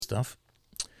stuff.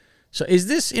 So is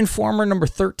this Informer number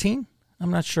 13?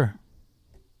 I'm not sure.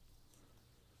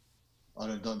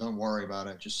 Don't worry about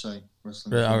it. Just say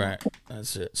wrestling. All right,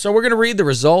 that's it. So we're gonna read the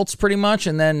results pretty much,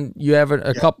 and then you have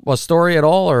a story at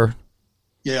all, or?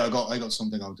 Yeah, I got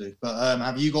something I'll do. But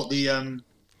have you got the?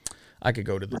 I could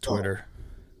go to the Twitter.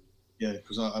 Yeah,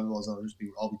 because otherwise I'll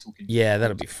be talking. Yeah,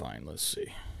 that'll be fine. Let's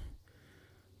see.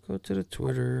 Go to the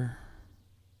Twitter.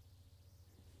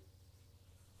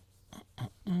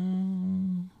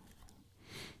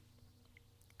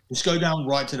 Just go down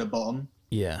right to the bottom.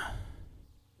 Yeah.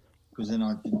 Because then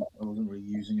I wasn't really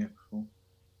using it before.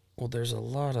 Well, there's a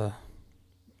lot of.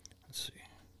 Let's see.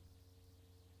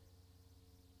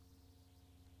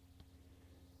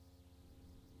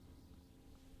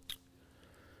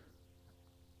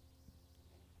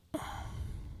 If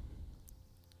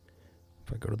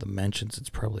I go to the mentions, it's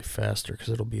probably faster because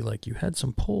it'll be like you had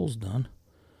some polls done.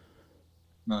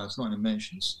 No, it's not in the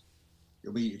mentions.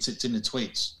 It's in the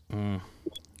tweets.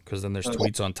 Because then there's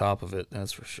tweets on top of it.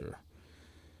 That's for sure.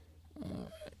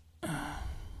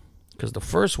 Because the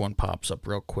first one pops up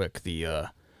real quick.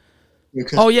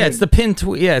 It's the pinned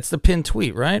tweet. Yeah, it's the pinned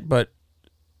tweet, right? But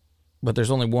there's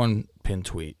only one pinned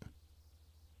tweet,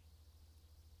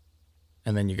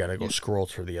 and then you got to go scroll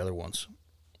through the other ones.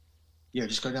 Yeah,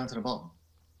 just go down to the bottom.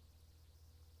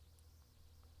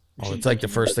 Oh, it's like the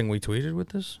first thing we tweeted with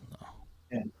this? No.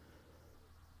 Yeah.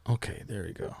 Okay, there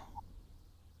we go.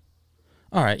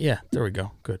 All right, yeah, there we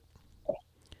go. Good. All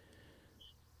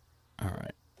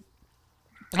right.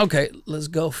 Okay, let's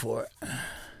go for it.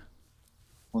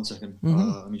 1 second.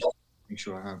 Mm-hmm. Let me just make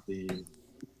sure I have the...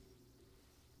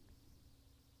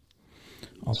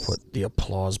 I'll put the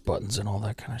applause buttons and all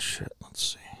that kind of shit. Let's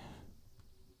see.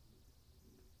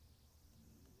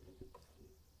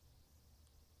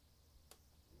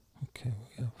 Okay,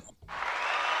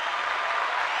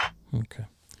 Okay.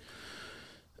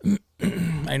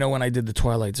 I know when I did the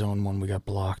Twilight Zone one, we got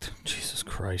blocked. Jesus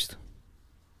Christ.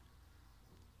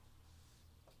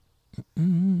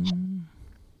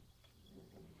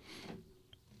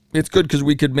 It's good because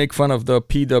we could make fun of the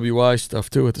PWI stuff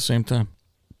too at the same time.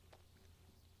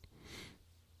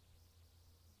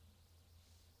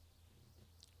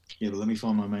 Yeah, but let me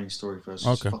find my main story first.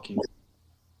 Okay.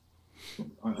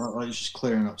 I was just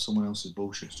clearing up someone else's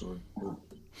bullshit story.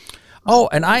 Oh,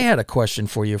 and I had a question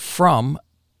for you from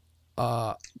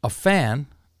a fan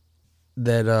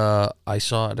that I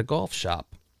saw at a golf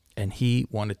shop, and he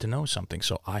wanted to know something,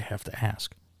 so I have to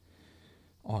ask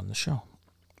on the show.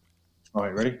 All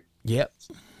right, ready? Yep.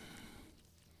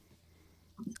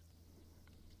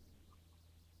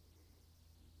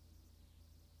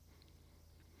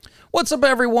 What's up,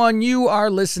 everyone? You are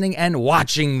listening and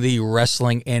watching the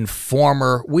Wrestling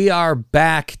Informer. We are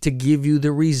back to give you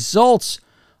the results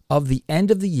of the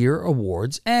end of the year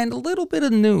awards and a little bit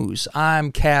of news.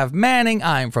 I'm Cav Manning.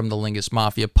 I'm from the Lingus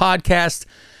Mafia podcast.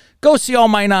 Go see all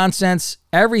my nonsense.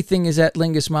 Everything is at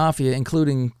Lingus Mafia,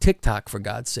 including TikTok, for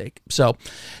God's sake. So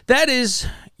that is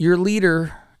your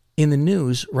leader in the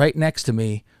news right next to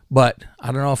me. But I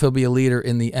don't know if he'll be a leader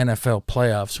in the NFL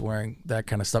playoffs wearing that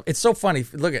kind of stuff. It's so funny.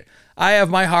 Look I have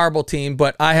my horrible team,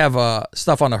 but I have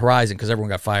stuff on the horizon because everyone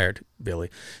got fired,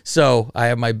 Billy. So I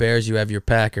have my Bears. You have your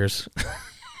Packers.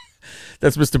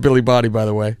 That's Mr. Billy Body, by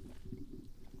the way.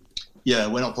 Yeah,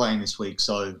 we're not playing this week,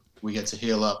 so we get to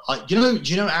heal up. Do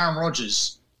you know Aaron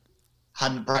Rodgers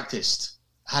hadn't practiced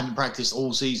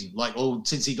all season,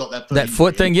 since he got that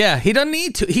foot thing? Yeah, he doesn't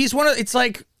need to. He's it's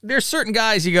like there's certain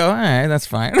guys you go, all right, that's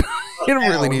fine. You don't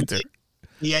really need to.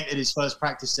 He entered his first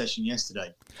practice session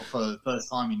yesterday for the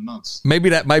first time in months. Maybe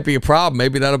that might be a problem.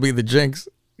 Maybe that'll be the jinx.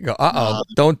 You go,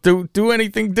 don't do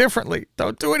anything differently.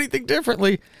 Don't do anything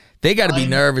differently. They got to be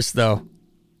nervous though,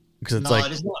 because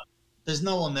it's there's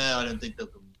no one there. I don't think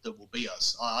that will beat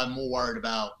us. I'm more worried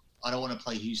about. I don't want to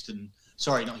play Houston.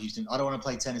 Sorry, not Houston. I don't want to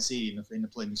play Tennessee in the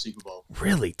Super Bowl.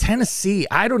 Really, Tennessee?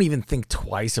 I don't even think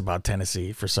twice about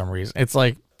Tennessee for some reason. It's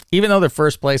like, even though they're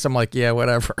first place, I'm like, yeah,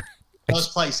 whatever.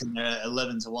 First place in there,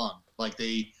 11-1. Like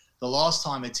the last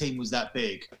time a team was that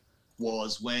big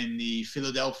was when the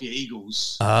Philadelphia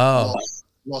Eagles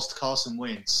lost Carson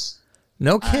Wentz.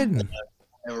 No kidding.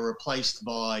 They were replaced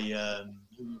by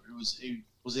who was it?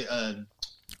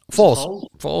 Foles.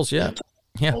 Foles, yeah.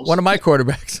 Yeah, Foles. One of my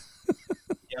quarterbacks.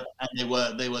 Yeah, and they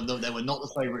were not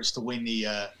the favorites to win the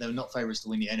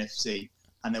NFC,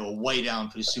 and they were way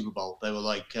down for the Super Bowl. They were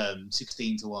like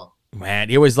 16-1. Man,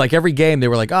 it was like every game they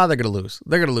were like, they're gonna lose,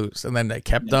 and then they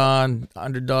kept on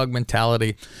underdog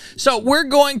mentality. So we're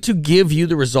going to give you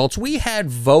the results. We had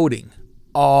voting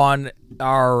on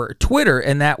our Twitter,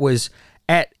 and that was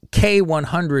at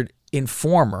K100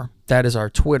 Informer. That is our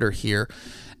Twitter here.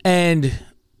 And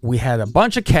we had a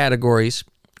bunch of categories.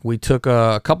 We took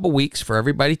a couple weeks for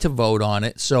everybody to vote on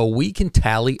it so we can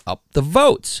tally up the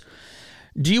votes.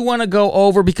 Do you want to go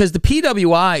over, because the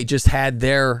PWI just had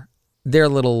their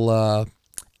little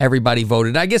everybody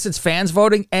voted. I guess it's fans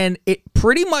voting, and it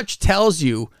pretty much tells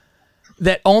you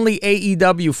that only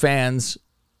AEW fans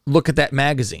look at that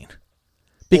magazine.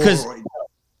 Because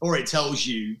or it tells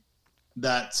you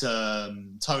that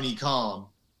Tony Khan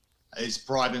is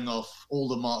bribing off all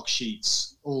the mark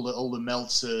sheets, all the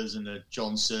Meltzers and the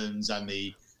Johnsons and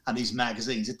these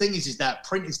magazines. The thing is that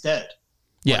print is dead.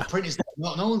 Yeah, like, print is dead.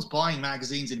 No one's buying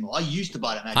magazines anymore. I used to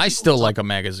buy that magazine. I still like a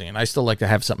magazine. I still like to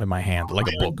have something in my hand, like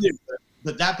a book.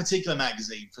 But that particular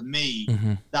magazine, for me,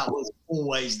 that was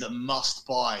always the must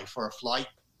buy for a flight.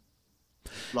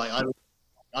 Like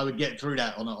I would get through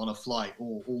that on a flight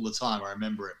all the time. I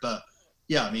remember it, but.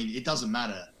 Yeah, I mean, it doesn't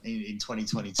matter in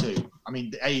 2022. I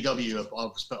mean, the AEW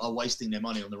are wasting their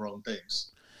money on the wrong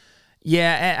things.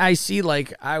 Yeah, I see.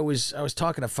 Like, I was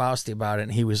talking to Fausti about it,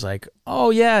 and he was like,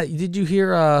 "Oh yeah, did you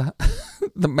hear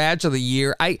the match of the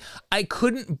year?" I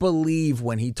couldn't believe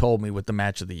when he told me what the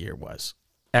match of the year was.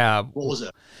 What was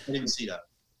it? I didn't see that.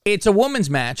 It's a woman's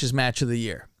match. Is match of the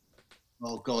year.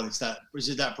 Oh God, is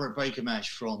it that Britt Baker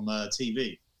match from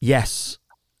TV? Yes,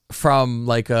 from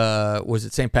was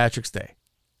it St. Patrick's Day?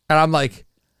 And I'm like,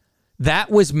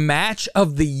 that was match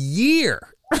of the year.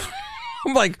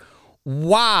 I'm like,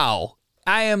 wow.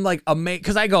 I am like amazed,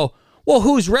 because I go, well,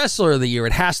 who's wrestler of the year?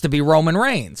 It has to be Roman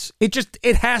Reigns.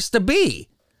 It has to be.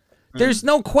 There's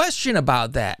no question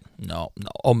about that. No,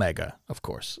 Omega, of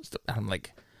course. I'm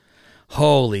like,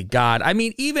 holy God. I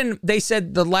mean, even they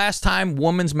said the last time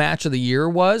women's match of the year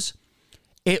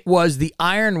it was the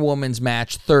Iron Woman's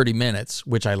match, 30 minutes,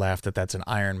 which I laughed at. That's an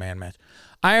Iron Man match.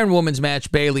 Iron Woman's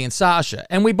match, Bayley and Sasha.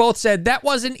 And we both said that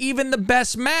wasn't even the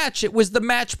best match. It was the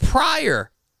match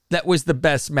prior that was the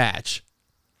best match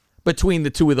between the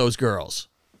two of those girls.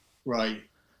 Right.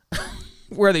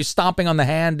 Where they're stomping on the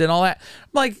hand and all that. I'm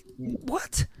like,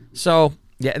 what? So,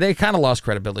 yeah, they kind of lost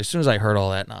credibility. As soon as I heard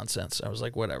all that nonsense, I was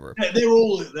like, whatever. They're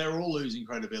all losing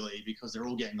credibility because they're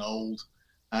all getting old.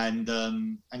 And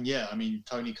yeah, I mean,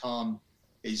 Tony Khan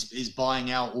is buying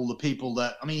out all the people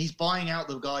he's buying out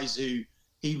the guys who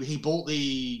he bought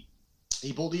the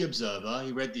Observer,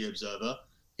 he read the Observer,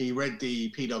 he read the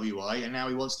PWI, and now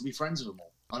he wants to be friends with them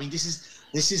all. I mean, this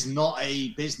is not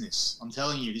a business. I'm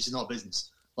telling you, this is not a business.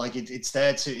 Like it's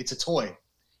a toy.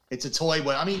 It's a toy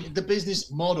where, I mean, the business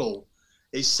model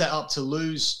is set up to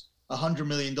lose $100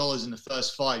 million in the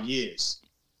first 5 years.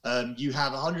 You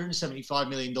have $175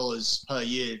 million per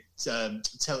year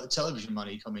television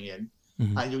money coming in.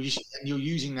 Mm-hmm. And you're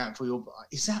using that for your.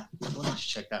 Is that? Let me just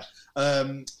check that.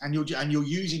 And you're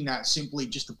using that simply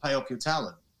just to pay off your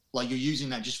talent. Like you're using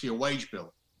that just for your wage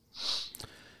bill.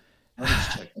 Let me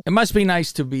just check that. It must be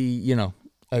nice to be,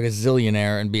 a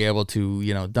gazillionaire and be able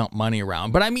to, dump money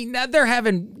around. But I mean, they're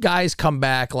having guys come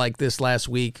back like this last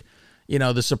week.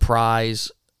 The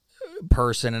surprise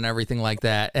person and everything like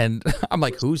that. And I'm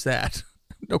like, who's that?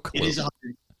 No clue.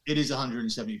 It is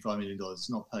 $175 million. It's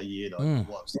not per year though.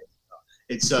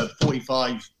 It's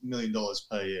 $45 million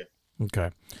per year.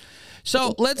 Okay.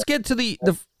 So let's get to the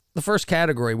first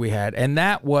category we had, and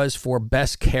that was for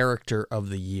best character of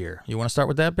the year. You want to start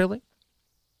with that, Billy?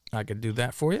 I could do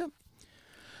that for you.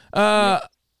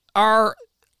 Our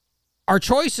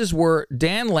choices were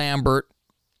Dan Lambert,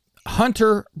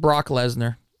 Hunter Brock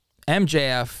Lesnar,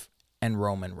 MJF, and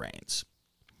Roman Reigns.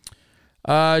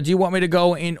 Do you want me to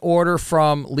go in order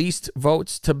from least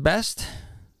votes to best?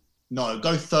 No,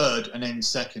 go third and then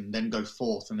second, then go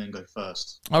fourth and then go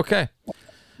first. Okay.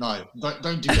 No,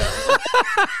 don't do that.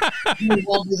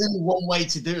 There's only one way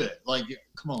to do it. Like,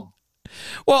 come on.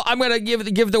 Well, I'm going to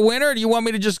give the winner. Or do you want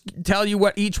me to just tell you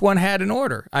what each one had in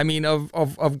order? I mean,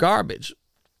 of garbage.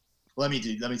 Let me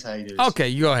tell you this. Okay,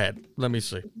 you go ahead. Let me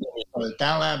see.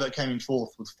 Dan Lambert came in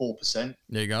fourth with 4%.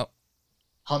 There you go.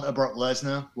 Hunter Brock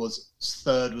Lesnar was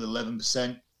third with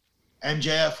 11%.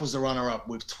 MJF was the runner-up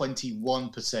with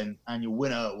 21%, and your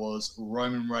winner was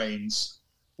Roman Reigns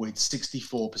with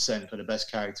 64% for the best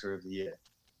character of the year.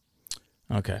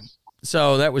 Okay,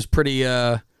 so that was pretty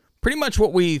much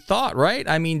what we thought, right?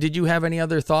 I mean, did you have any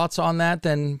other thoughts on that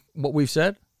than what we've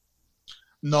said?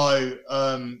 No.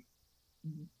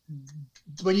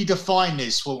 When you define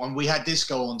this, when we had this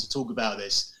go on to talk about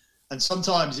this, and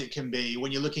sometimes it can be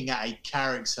when you're looking at a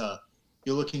character,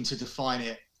 you're looking to define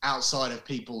it outside of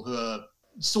people who are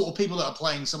sort of people that are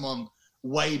playing someone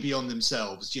way beyond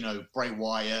themselves, Bray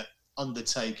Wyatt,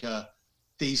 Undertaker,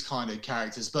 these kind of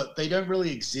characters, but they don't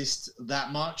really exist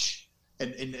that much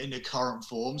in the current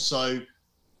form. So,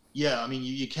 yeah, I mean,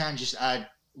 you can just add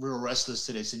real wrestlers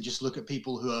to this and just look at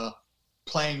people who are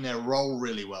playing their role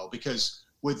really well. Because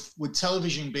with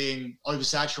television being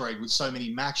oversaturated with so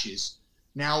many matches,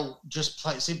 now just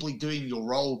simply doing your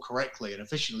role correctly and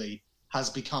efficiently has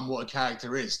become what a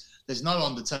character is. There's no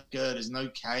Undertaker, there's no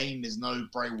Kane, there's no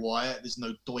Bray Wyatt, there's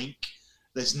no Doink,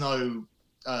 there's no.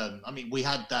 I mean, we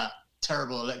had that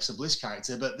terrible Alexa Bliss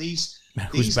character, but these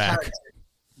back? Characters,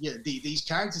 yeah, these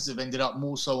characters have ended up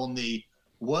more so on the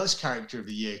worst character of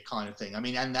the year kind of thing. I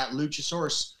mean, and that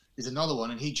Luchasaurus is another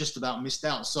one, and he just about missed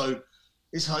out. So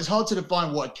it's hard to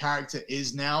define what a character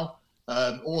is now.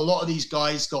 Or a lot of these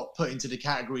guys got put into the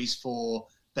categories for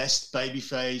best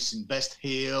babyface and best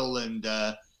heel and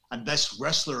best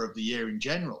wrestler of the year in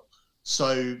general.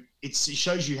 So it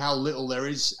shows you how little there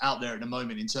is out there at the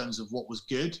moment in terms of what was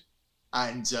good.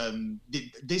 And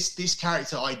this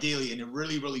character, ideally, in a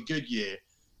really, really good year,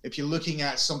 if you're looking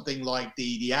at something like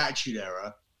the Attitude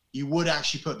Era, you would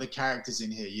actually put the characters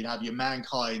in here. You'd have your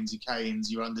Mankinds, your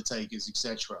Kanes, your Undertakers,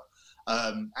 etc.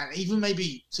 And even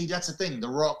maybe, see, that's the thing. The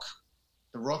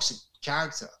Rock's a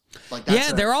character. Like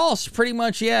that's they're all pretty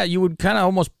much. Yeah, you would kind of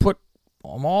almost put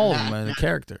all of them in a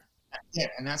character. Yeah,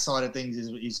 and that side of things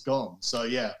is gone. So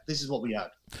yeah, this is what we had.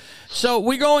 So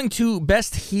we're going to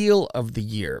best heel of the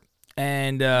year,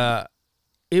 and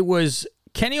it was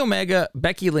Kenny Omega,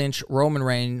 Becky Lynch, Roman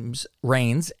Reigns,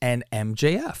 and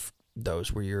MJF.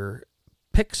 Those were your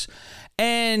picks,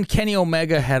 and Kenny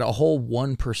Omega had a whole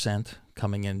 1%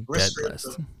 coming in dead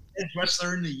last.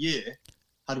 Wrestler in the year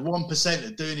had 1%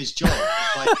 of doing his job.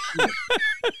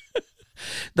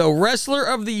 The wrestler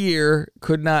of the year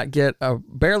could not get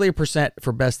barely a percent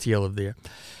for best heel of the year.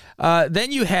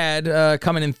 Then you had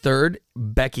coming in third,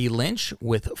 Becky Lynch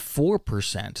with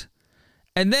 4%.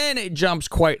 And then it jumps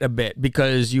quite a bit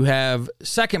because you have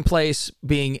second place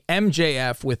being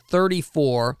MJF with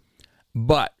 34,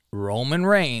 but Roman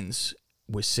Reigns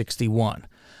with 61.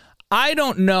 I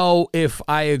don't know if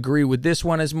I agree with this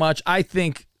one as much. I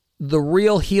think the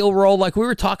real heel role, like we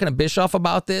were talking to Bischoff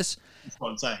about this. That's what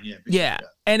I'm saying, yeah. Bischoff, yeah.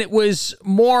 And it was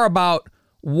more about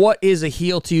what is a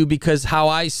heel to you, because how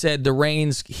I said the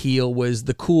Reigns heel was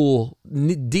the cool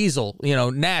Diesel,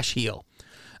 Nash heel.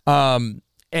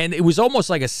 And it was almost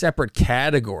like a separate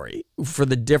category for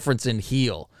the difference in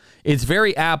heel. It's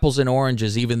very apples and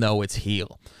oranges, even though it's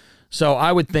heel. So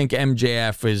I would think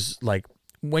MJF is like,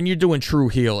 when you're doing true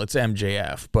heel, it's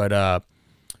MJF. But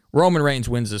Roman Reigns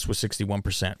wins this with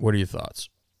 61%. What are your thoughts?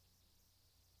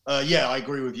 Yeah, I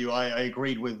agree with you. I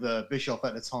agreed with Bischoff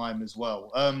at the time as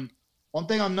well. One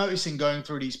thing I'm noticing going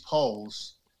through these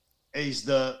polls is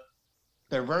that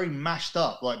they're very mashed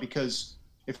up. Like, because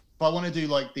if I want to do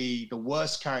like the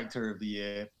worst character of the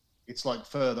year, it's like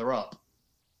further up.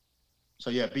 So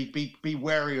yeah, be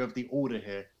wary of the order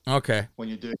here. Okay. When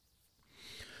you're doing.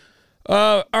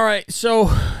 All right. So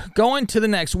going to the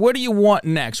next. What do you want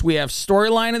next? We have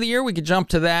storyline of the year. We could jump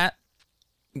to that.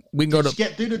 We can go to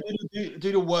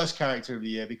do the worst character of the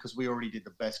year because we already did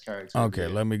the best character. Okay,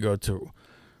 let me go to.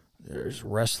 There's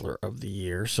wrestler of the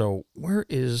year. So where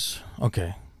is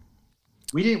okay?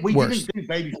 We didn't do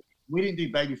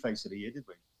babyface of the year, did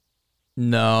we?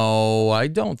 No, I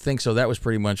don't think so. That was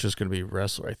pretty much just going to be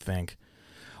wrestler, I think.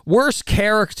 Worst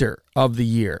character of the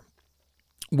year.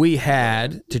 We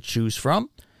had to choose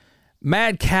from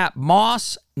Madcap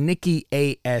Moss, Nikki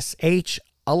ASH,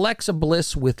 Alexa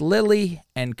Bliss with Lily,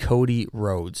 and Cody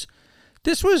Rhodes.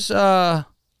 This was a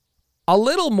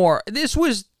little more. This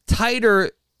was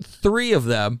tighter, 3 of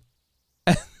them,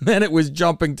 and then it was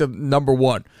jumping to number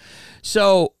 1.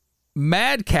 So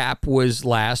Madcap was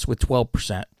last with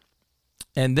 12%.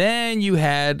 And then you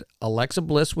had Alexa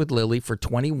Bliss with Lily for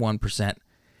 21%,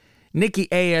 Nikki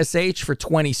ASH for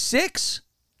 26%,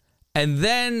 and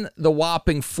then the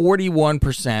whopping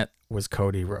 41% was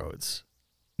Cody Rhodes.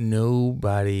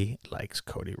 Nobody likes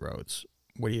Cody Rhodes.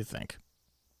 What do you think?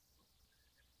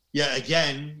 Yeah,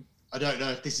 again, I don't know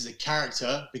if this is a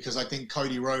character because I think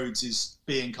Cody Rhodes is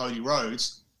being Cody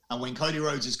Rhodes. And when Cody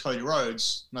Rhodes is Cody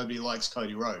Rhodes, nobody likes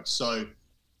Cody Rhodes. So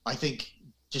I think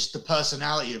just the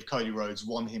personality of Cody Rhodes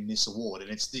won him this award.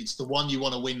 And it's the one you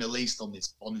want to win the least on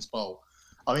this poll.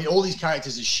 I mean, all these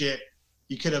characters are shit.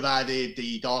 You could have added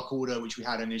the Dark Order, which we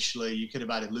had initially. You could have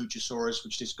added Luchasaurus,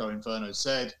 which Disco Inferno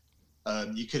said.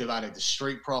 You could have added the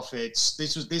Street Profits.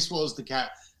 This was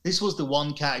the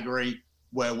one category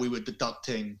where we were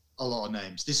deducting a lot of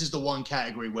names. This is the one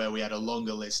category where we had a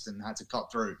longer list and had to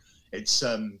cut through. It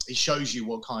shows you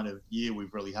what kind of year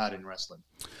we've really had in wrestling.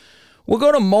 We'll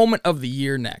go to moment of the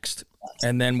year next,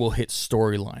 and then we'll hit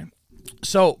storyline.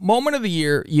 So, moment of the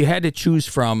year, you had to choose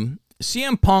from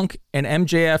CM Punk and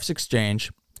MJF's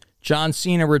exchange, John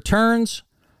Cena returns,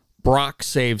 Brock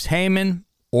saves Heyman,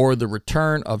 or the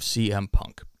return of CM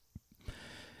Punk.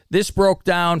 This broke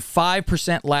down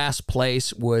 5% last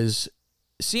place was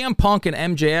CM Punk and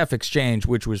MJF exchange,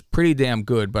 which was pretty damn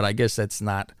good, but I guess that's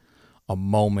not a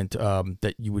moment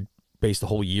that you would base the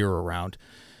whole year around.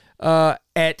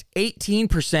 At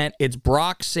 18%, it's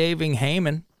Brock saving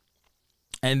Heyman.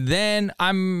 And then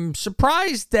I'm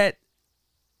surprised that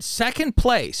second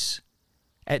place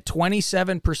at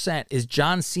 27% is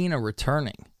John Cena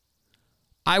returning.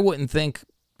 I wouldn't think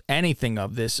anything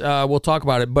of this. We'll talk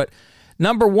about it. But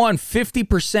number one,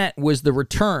 50% was the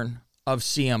return of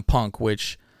CM Punk,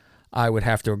 which I would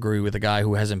have to agree with. A guy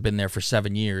who hasn't been there for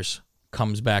 7 years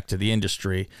comes back to the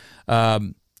industry.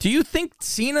 Do you think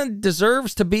Cena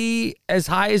deserves to be as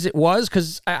high as it was?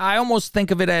 Because I almost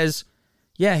think of it as,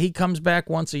 yeah, he comes back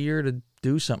once a year to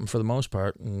do something for the most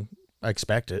part, and I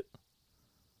expect it.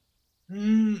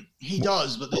 He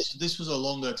does, but this was a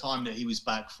longer time that he was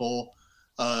back for.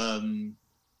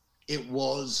 It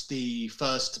was the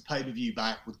first pay-per-view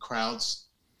back with crowds,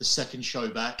 the second show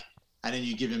back, and then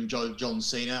you give him John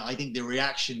Cena. I think the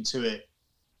reaction to it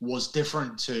was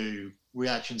different to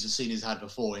reactions that Cena's had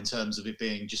before in terms of it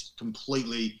being just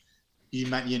completely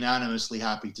unanimously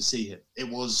happy to see him. It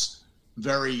was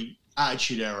very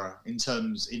attitude era in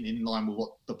line with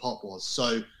what the pop was.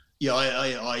 So yeah,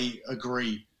 I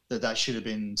agree that should have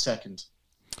been second.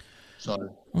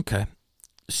 So okay,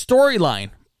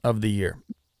 storyline of the year.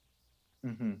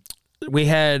 Mm-hmm. We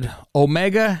had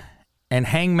Omega and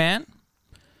Hangman,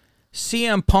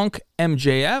 CM Punk,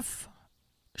 MJF,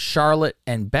 Charlotte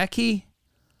and Becky,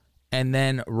 and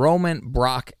then Roman,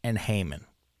 Brock, and Heyman.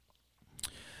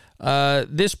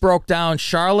 This broke down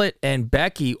Charlotte and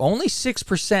Becky only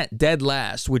 6% dead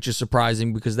last, which is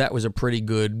surprising because that was a pretty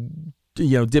good,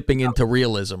 dipping into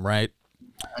realism, right?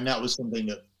 And that was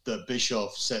something that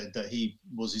Bischoff said that he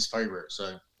was his favorite.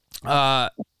 So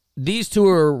these two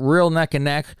are real neck and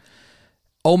neck.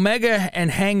 Omega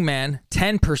and Hangman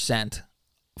 10%,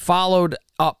 followed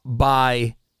up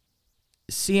by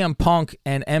CM Punk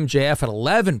and MJF at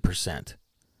 11%.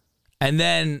 And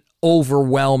then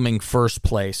overwhelming first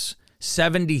place,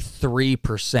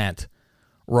 73%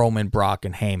 Roman, Brock,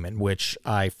 and Heyman, which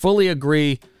I fully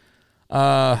agree.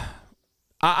 I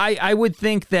would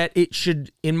think that it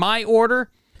should, in my order,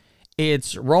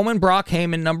 it's Roman, Brock,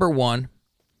 Heyman, number one.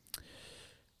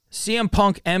 CM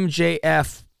Punk,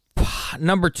 MJF,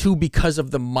 number two because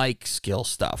of the mic skill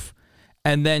stuff.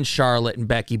 And then Charlotte and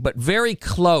Becky, but very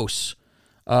close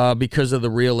because of the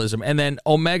realism. And then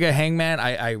Omega, Hangman,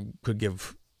 I could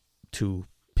give two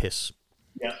piss.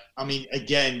 Yeah, I mean,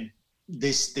 again,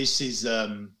 this is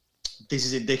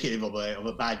indicative of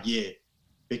a bad year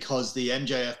because the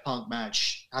MJF Punk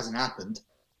match hasn't happened,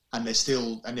 and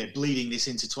they're bleeding this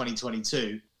into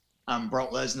 2022. And Brock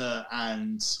Lesnar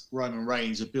and Roman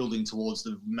Reigns are building towards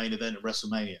the main event of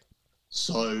WrestleMania.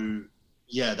 So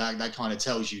yeah, that kind of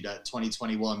tells you that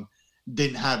 2021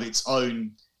 didn't have its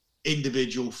own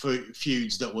individual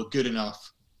feuds that were good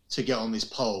enough to get on this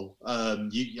poll.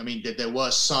 There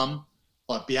were some,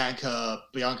 like Bianca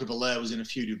Belair was in a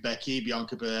feud with Becky.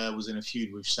 Bianca Belair was in a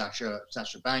feud with Sasha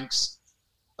Banks.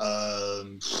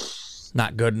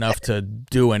 Not good enough to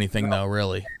do anything, though,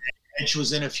 really. Edge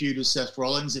was in a feud with Seth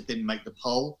Rollins. It didn't make the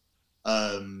poll,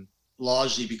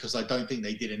 largely because I don't think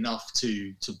they did enough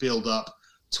to build up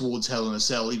towards Hell in a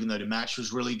Cell, even though the match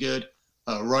was really good.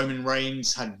 Roman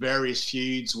Reigns had various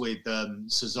feuds with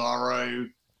Cesaro,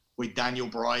 with Daniel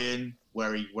Bryan,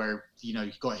 where he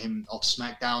got him off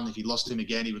SmackDown. If he lost him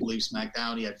again, he would leave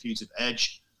SmackDown. He had feuds with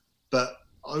Edge, but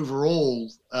overall,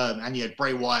 and he had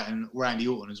Bray Wyatt and Randy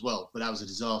Orton as well, but that was a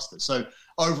disaster. So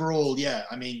overall, yeah,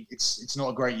 I mean, it's not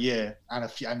a great year,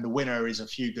 and the winner is a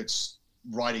feud that's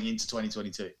riding into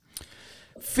 2022.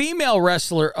 Female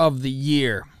Wrestler of the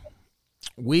Year.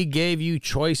 We gave you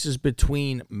choices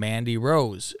between Mandy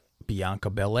Rose, Bianca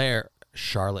Belair,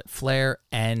 Charlotte Flair,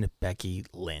 and Becky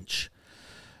Lynch.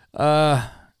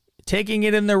 Taking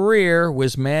it in the rear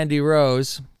was Mandy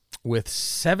Rose with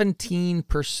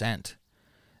 17%.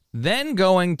 Then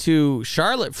going to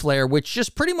Charlotte Flair, which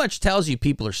just pretty much tells you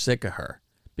people are sick of her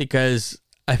because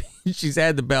she's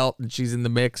had the belt and she's in the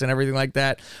mix and everything like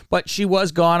that. But she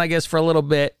was gone, I guess, for a little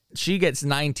bit. She gets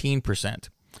 19%.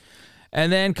 And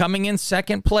then coming in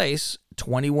second place,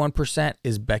 21%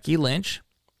 is Becky Lynch.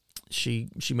 She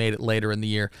made it later in the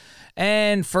year.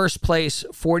 And first place,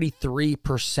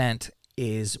 43%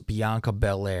 is Bianca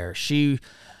Belair.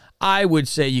 I would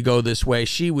say you go this way.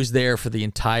 She was there for the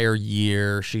entire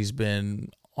year. She's been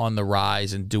on the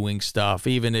rise and doing stuff.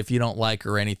 Even if you don't like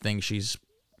her or anything, she's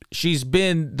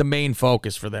been the main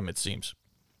focus for them, it seems.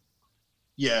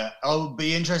 Yeah, I'll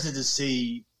be interested to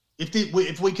see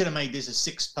if we could have made this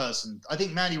a 6-person, I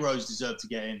think Mandy Rose deserved to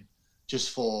get in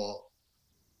just for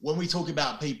when we talk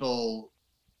about people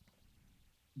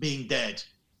being dead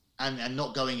and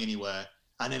not going anywhere,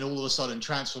 and then all of a sudden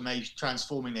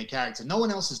transforming their character. No one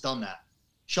else has done that.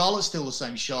 Charlotte's still the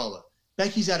same Charlotte.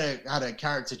 Becky's had a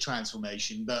character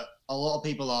transformation, but a lot of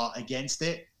people are against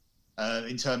it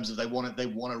in terms of they want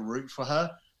to root for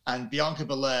her. And Bianca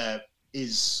Belair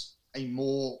is a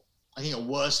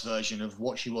worse version of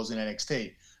what she was in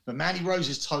NXT. But Mandy Rose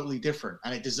is totally different,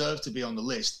 and it deserves to be on the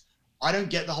list. I don't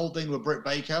get the whole thing with Britt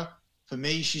Baker. For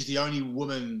me, she's the only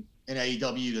woman in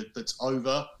AEW that's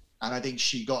over, and I think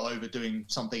she got over doing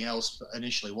something else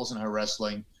initially. It wasn't her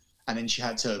wrestling, and then she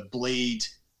had to bleed.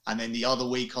 And then the other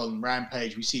week on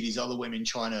Rampage, we see these other women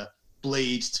trying to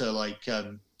bleed to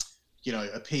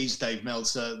appease Dave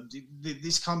Meltzer.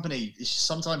 This company is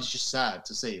sometimes just sad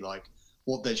to see like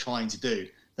what they're trying to do.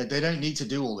 That they don't need to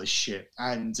do all this shit.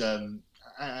 And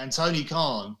Tony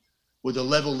Khan, with the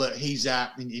level that he's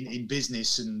at in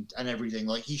business and everything,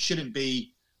 like he shouldn't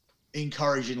be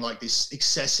encouraging like this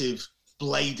excessive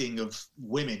blading of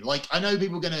women. Like I know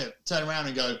people are going to turn around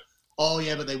and go, oh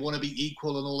yeah, but they want to be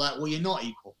equal and all that. Well, you're not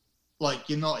equal. Like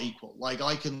you're not equal. Like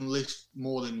I can lift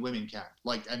more than women can.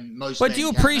 Like and most. But do you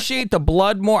appreciate the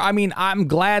blood more? I mean, I'm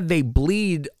glad they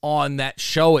bleed on that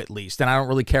show at least, and I don't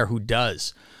really care who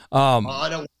does. I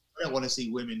don't want to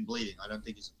see women bleeding. I don't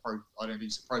think it's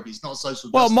appropriate. It's not social.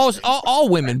 Well, all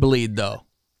women bleed though.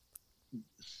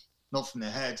 Not from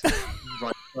their head,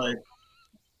 right?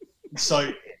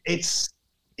 So it's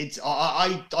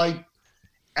I.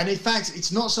 And in fact,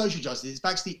 it's not social justice. It's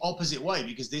back to the opposite way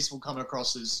because this will come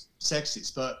across as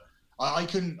sexist. But I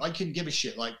couldn't give a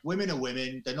shit. Like women are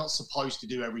women. They're not supposed to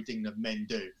do everything that men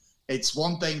do. It's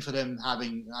one thing for them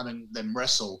having them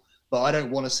wrestle, but I don't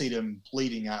want to see them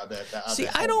bleeding out of their. See,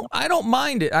 I don't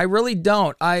mind it. I really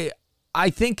don't. I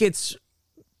think it's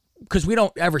because we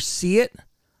don't ever see it.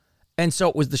 And so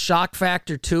it was the shock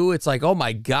factor too. It's like, oh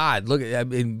my God, look! I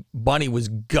mean, Bunny was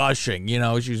gushing. You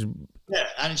know, she was. Yeah,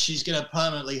 and she's going to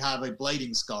permanently have a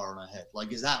blading scar on her head.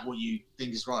 Like, is that what you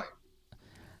think is right?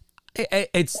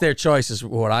 It's their choice is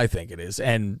what I think it is.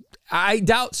 And I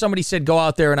doubt somebody said, go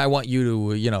out there and I want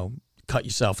you to, cut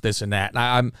yourself this and that.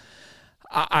 And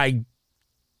I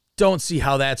don't see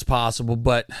how that's possible,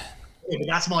 but... Yeah, but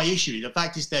that's my issue. The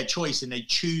fact is their choice and they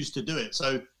choose to do it.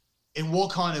 So in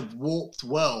what kind of warped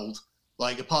world,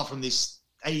 like apart from this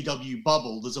AEW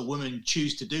bubble, does a woman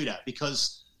choose to do that?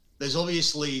 Because... there's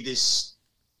obviously this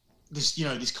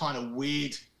kind of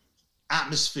weird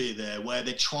atmosphere there where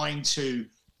they're trying to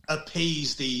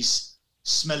appease these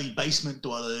smelly basement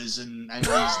dwellers and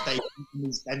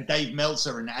Dave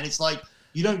Meltzer and it's like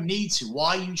you don't need to.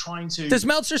 Why are you trying to? Does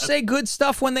Meltzer say good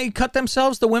stuff when they cut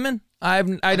themselves? The women? I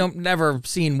don't never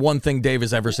seen one thing Dave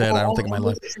has ever said. I don't think in my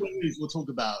life. We'll talk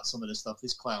about some of the stuff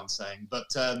this clown's saying, but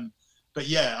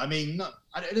yeah, I mean,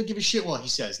 I don't give a shit what he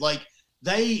says. Like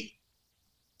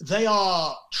They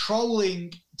are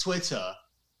trolling Twitter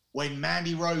when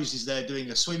Mandy Rose is there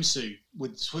doing a swimsuit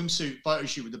photo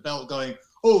shoot with the belt going,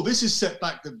 oh, this is set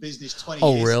back to business 20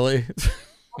 years. Oh, really?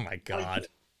 Oh, my God.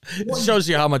 It shows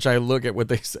you how much I look at what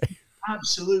they say.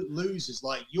 Absolute losers.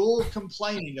 Like, you're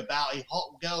complaining about a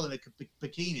hot girl in a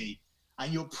bikini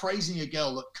and you're praising a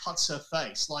girl that cuts her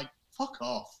face. Like, fuck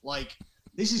off. Like,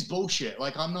 this is bullshit.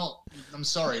 Like, I'm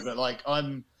sorry, but, like,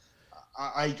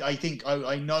 I think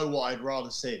I know what I'd rather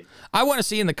see. I want to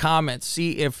see in the comments,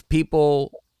 see if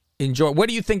people enjoy. What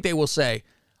do you think they will say?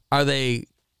 Are they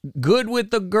good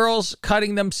with the girls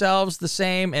cutting themselves the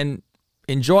same and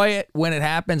enjoy it when it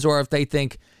happens, or if they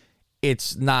think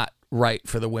it's not right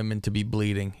for the women to be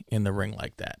bleeding in the ring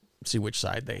like that? See which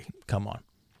side they come on.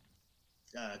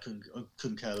 I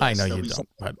couldn't care less. I know you don't,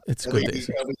 but it's good.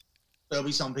 There'll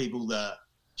be some people that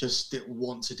just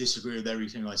want to disagree with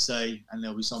everything I say, and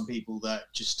there'll be some people that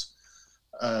just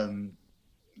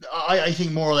I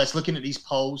think more or less looking at these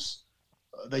polls,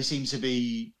 they seem to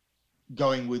be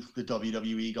going with the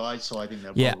WWE guys, so I think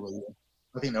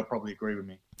they'll probably agree with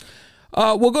me.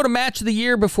 We'll go to match of the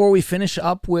year before we finish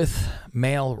up with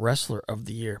male wrestler of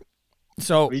the year.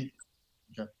 So do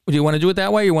you want to do it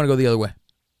that way or you want to go the other way?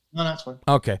 No, that's fine.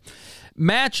 Okay.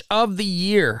 Match of the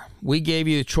year. We gave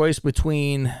you the choice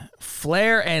between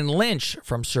Flair and Lynch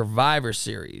from Survivor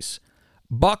Series,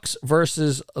 Bucks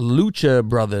versus Lucha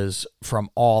Brothers from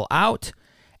All Out,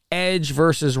 Edge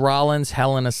versus Rollins,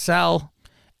 Hell in a Cell,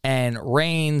 and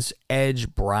Reigns,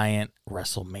 Edge, Bryant,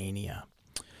 WrestleMania.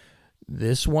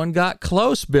 This one got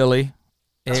close, Billy.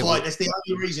 That's the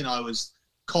only reason I was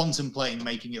contemplating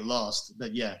making it last.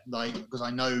 But yeah, because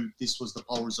I know this was the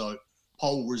poll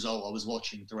result I was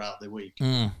watching throughout the week.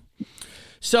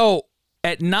 So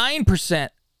at 9%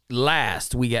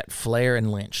 last, we get Flair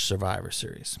and Lynch Survivor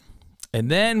Series. And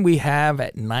then we have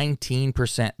at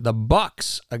 19% the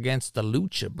Bucks against the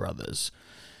Lucha Brothers.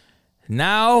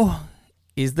 Now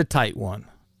is the tight one.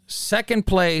 Second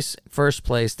place, first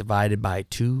place divided by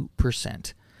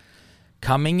 2%.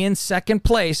 Coming in second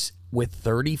place with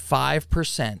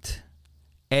 35%.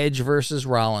 Edge versus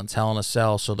Rollins, Hell in a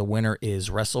Cell. So the winner is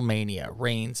WrestleMania.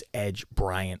 Reigns, Edge,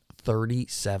 Bryan,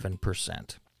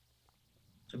 37%.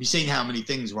 Have you seen how many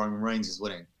things Roman Reigns is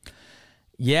winning?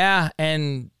 Yeah,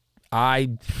 and I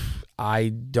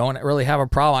don't really have a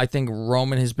problem. I think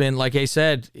Roman has been, like I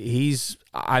said,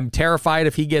 I'm terrified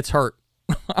if he gets hurt.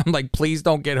 I'm like, please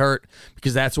don't get hurt,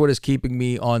 because that's what is keeping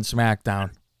me on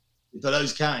SmackDown. For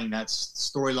those counting, that's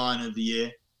storyline of the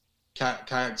year,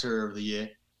 character of the year,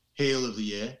 heel of the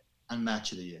year, and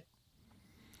match of the year.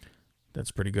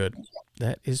 That's pretty good.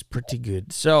 That is pretty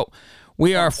good. So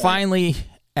we are finally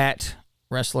at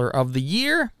Wrestler of the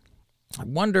Year. I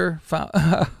wonder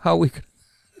how we could.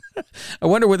 I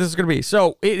wonder what this is going to be.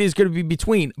 So it is going to be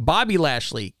between Bobby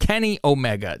Lashley, Kenny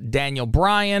Omega, Daniel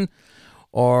Bryan,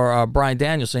 or Bryan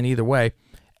Danielson, either way,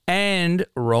 and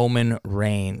Roman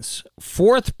Reigns.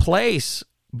 Fourth place,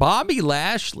 Bobby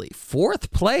Lashley.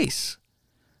 Fourth place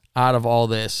out of all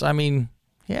this. I mean,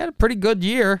 he had a pretty good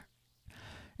year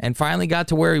and finally got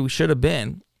to where he should have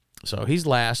been. So he's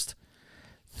last.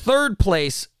 Third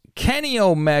place, Kenny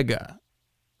Omega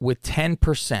with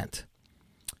 10%.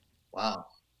 Wow.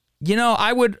 You know,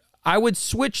 I would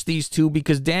switch these two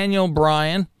because Daniel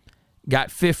Bryan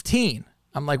got 15.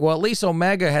 I'm like, well, at least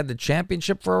Omega had the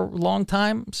championship for a long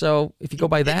time. So if you go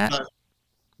by that.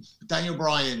 Daniel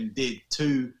Bryan did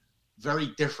two very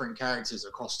different characters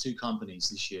across two companies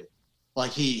this year.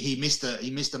 Like he missed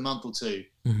a month or two,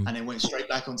 and then went straight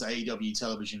back onto AEW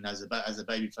television as a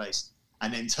babyface,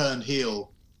 and then turned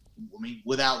heel. I mean,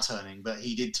 without turning, but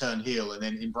he did turn heel and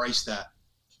then embraced that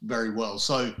very well.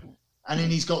 So, and then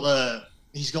he's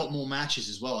got more matches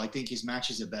as well. I think his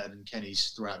matches are better than Kenny's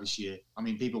throughout this year. I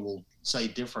mean, people will say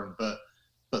different, but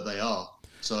they are.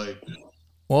 So,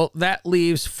 well, that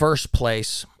leaves first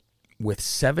place with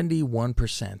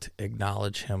 71%.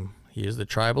 Acknowledge him. He is the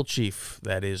tribal chief.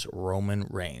 That is Roman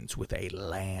Reigns with a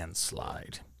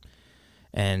landslide.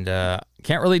 And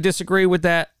can't really disagree with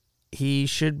that. He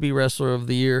should be Wrestler of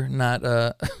the Year. Not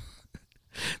that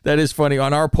is funny.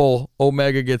 On our poll,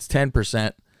 Omega gets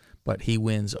 10%, but he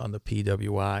wins on the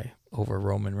PWI over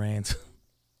Roman Reigns.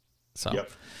 So yep.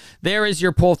 There is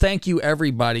your poll. Thank you,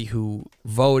 everybody who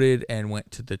voted and went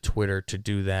to the Twitter to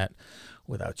do that.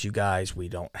 Without you guys, we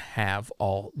don't have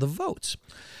all the votes.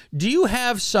 Do you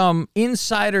have some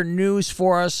insider news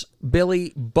for us,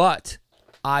 Billy? But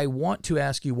I want to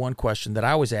ask you one question that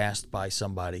I was asked by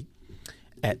somebody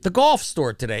at the golf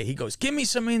store today. He goes, give me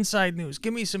some inside news.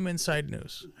 Give me some inside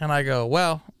news. And I go,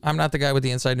 well, I'm not the guy with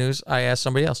the inside news. I asked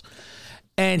somebody else.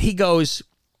 And he goes,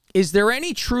 is there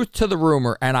any truth to the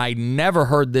rumor, and I never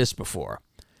heard this before,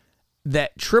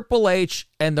 that Triple H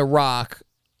and The Rock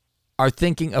are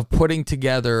thinking of putting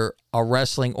together a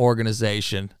wrestling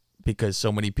organization because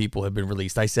so many people have been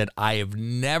released? I said, I have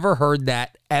never heard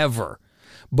that ever,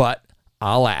 but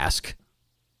I'll ask.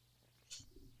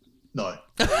 No.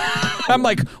 I'm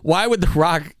like, why would The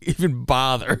Rock even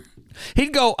bother?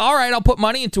 He'd go, all right, I'll put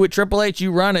money into it. Triple H,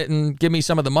 you run it and give me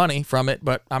some of the money from it,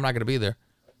 but I'm not going to be there.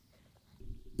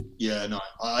 Yeah, no,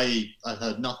 I've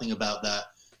heard nothing about that.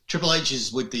 Triple H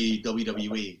is with the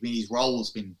WWE. I mean, his role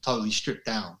has been totally stripped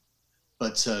down.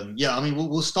 But, yeah, I mean,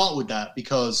 we'll start with that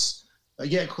because I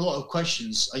get a lot of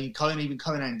questions. I mean,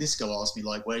 Conan and Disco asked me,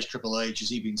 like, where's Triple H? Has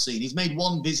he been seen? He's made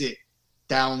one visit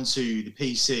down to the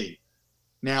PC.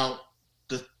 Now,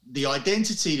 the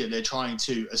identity that they're trying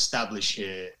to establish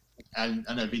here, and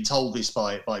I've been told this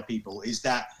by people, is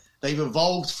that they've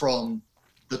evolved from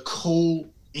the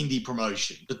cool indie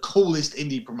promotion, the coolest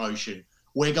indie promotion.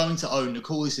 We're going to own the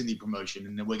coolest indie promotion,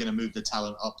 and then we're going to move the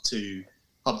talent up to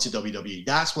WWE.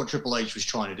 That's what Triple H was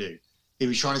trying to do. He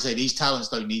was trying to say these talents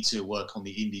don't need to work on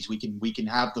the indies. We can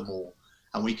have them all,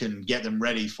 and we can get them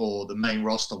ready for the main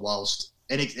roster. Whilst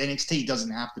NXT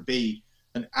doesn't have to be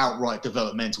an outright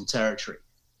developmental territory.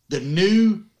 The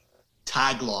new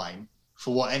tagline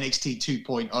for what NXT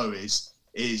 2.0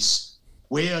 is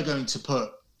we are going to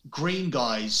put green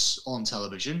guys on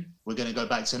television. We're going to go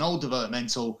back to an old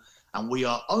developmental, and we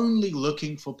are only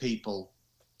looking for people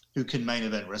who can main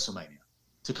event WrestleMania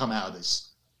to come out of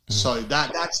this. So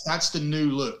that's the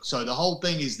new look. So the whole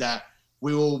thing is that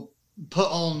we will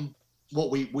put on what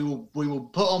we will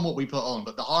put on what we put on,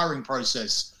 but the hiring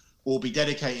process will be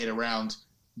dedicated around,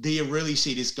 do you really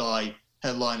see this guy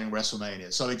headlining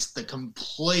WrestleMania? So it's the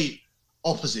complete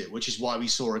opposite, which is why we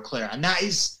saw a clear. And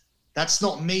that's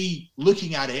not me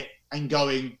looking at it and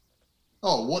going,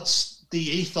 oh, what's the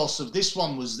ethos of this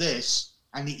one was this,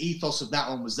 and the ethos of that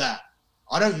one was that.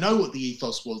 I don't know what the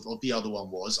ethos was of the other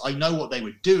one was. I know what they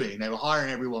were doing. They were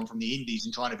hiring everyone from the indies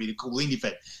and trying to be the cool indie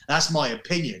fed. That's my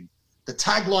opinion. The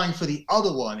tagline for the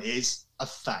other one is a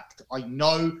fact. I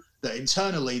know that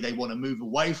internally they want to move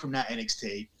away from that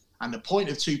NXT, and the point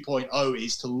of 2.0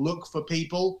 is to look for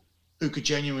people who could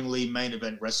genuinely main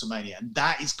event WrestleMania. And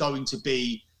that is going to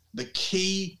be the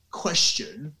key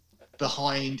question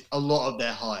behind a lot of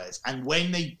their hires. And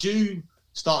when they do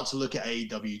start to look at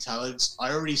AEW talents,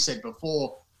 I already said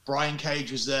before, Brian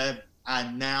Cage was there,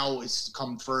 and now it's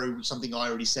come through something I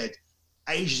already said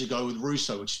ages ago with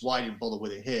Russo, which is why I didn't bother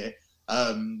with it here.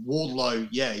 Wardlow,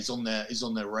 yeah, he's on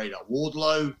their radar.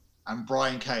 Wardlow and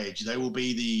Brian Cage, they will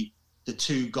be the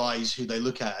two guys who they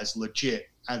look at as legit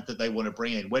and that they want to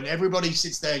bring in. When everybody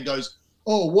sits there and goes,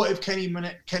 oh, what if Kenny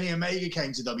Omega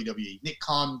came to WWE? Nick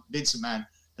Khan, Vince McMahon,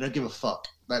 they don't give a fuck.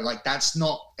 Like, that's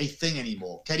not a thing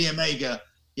anymore. Kenny Omega,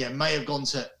 yeah, may have gone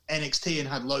to NXT and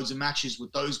had loads of matches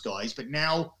with those guys, but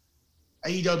now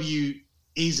AEW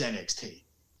is NXT,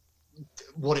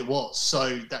 what it was.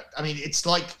 So, it's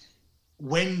like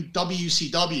when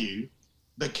WCW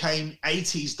became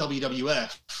 80s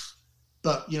WWF,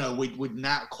 but, with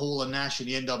Nat Call and Nash and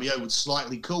the NWO was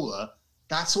slightly cooler.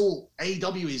 That's all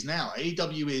AEW is now.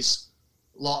 AEW is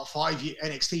like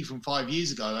NXT from 5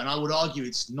 years ago, and I would argue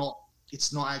it's not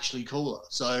actually cooler.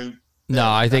 So no,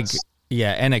 I think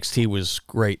NXT was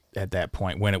great at that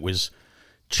point when it was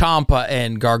Ciampa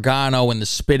and Gargano and the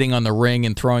spitting on the ring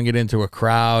and throwing it into a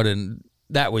crowd, and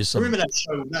that was. Remember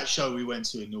that show we went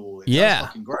to in New Orleans? Yeah, that was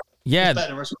fucking great. Yeah.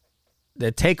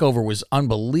 The takeover was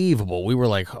unbelievable. We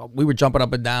were jumping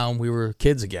up and down. We were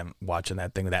kids again watching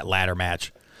that ladder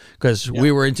match because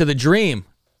we were into the dream.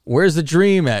 Where's the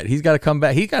dream at? He's got to come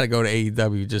back. He's got to go to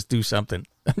AEW, just do something,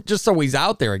 just so he's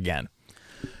out there again.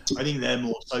 I think they're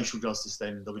more social justice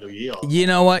than WWE are. You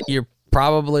know what? You're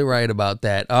probably right about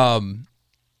that.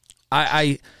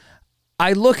 I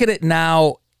look at it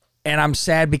now, and I'm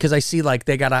sad because I see like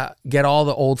they gotta get all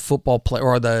the old football player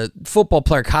or the football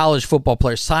player, college football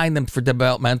players, sign them for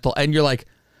developmental, and you're like,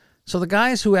 so the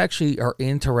guys who actually are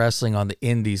into wrestling on the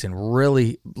indies and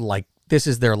really like this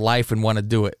is their life and want to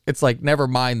do it, it's like never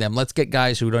mind them. Let's get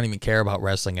guys who don't even care about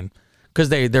wrestling and because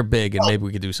they're big and maybe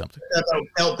we could do something.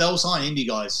 They'll sign indie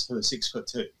guys who are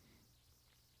 6'2".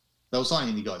 They'll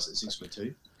sign indie guys at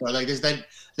 6'2". But like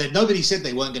nobody said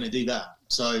they weren't going to do that.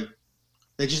 So.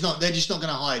 They're just not going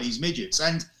to hire these midgets.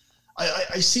 And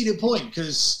I see the point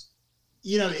because,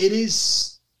 it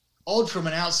is odd from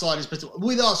an outsider's perspective.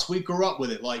 With us, we grew up with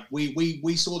it. Like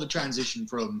we saw the transition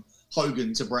from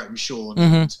Hogan to Bret and Shawn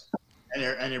and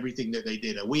everything that they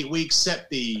did. We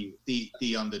accept the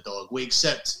underdog. We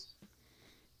accept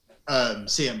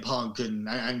CM Punk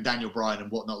and Daniel Bryan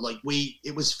and whatnot. Like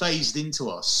it was phased into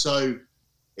us. So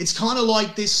it's kind of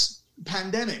like this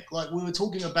pandemic. Like I was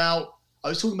talking about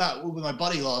with my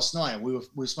buddy last night. We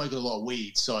were smoking a lot of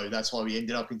weed, so that's why we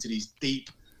ended up into these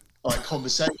deep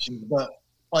conversations. But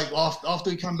like after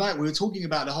we come back, we were talking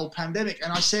about the whole pandemic,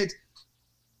 and I said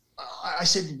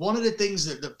one of the things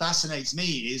that fascinates me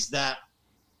is that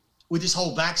with this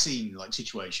whole vaccine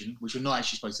situation, which we're not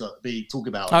actually supposed to be talking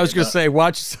about. I was going to say,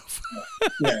 watch yourself.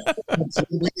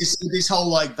 With this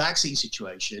whole vaccine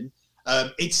situation,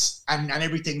 it's and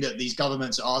everything that these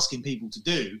governments are asking people to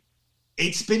do.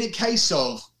 It's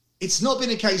not been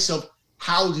a case of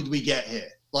how did we get here?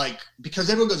 Like, because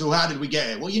everyone goes, well, how did we get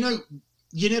here? Well,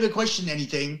 you never questioned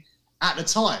anything at the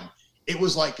time. It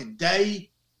was like a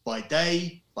day by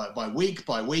day, by week,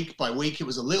 by week, by week. It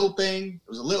was a little thing.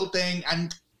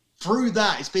 And through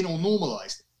that, it's been all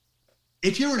normalized.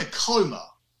 If you're in a coma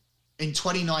in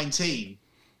 2019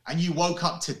 and you woke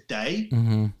up today,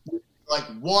 like,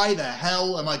 why the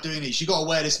hell am I doing this? You got to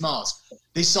wear this mask.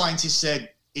 This scientist said,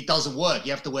 it doesn't work.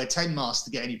 You have to wear 10 masks to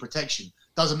get any protection.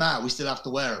 Doesn't matter. We still have to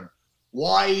wear them.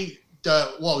 Why?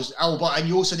 And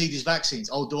you also need these vaccines.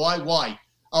 Oh, do I? Why?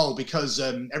 Oh, because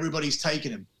everybody's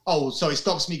taking them. Oh, so it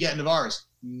stops me getting the virus.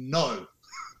 No.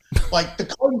 Like the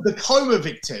coma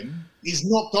victim is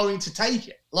not going to take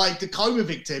it. Like the coma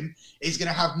victim is going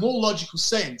to have more logical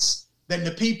sense than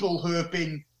the people who have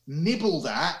been nibbled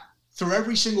at through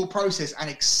every single process and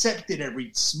accepted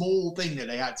every small thing that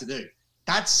they had to do.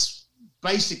 That's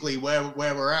basically where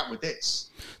we're at with this.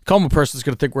 Coma person's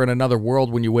going to think we're in another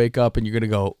world when you wake up and you're going to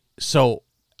go, so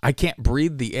I can't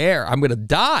breathe the air. I'm going to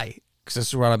die because this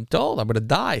is what I'm told. I'm going to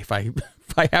die if I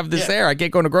have this air. I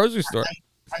can't go in a grocery store.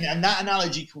 And that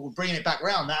analogy, bringing it back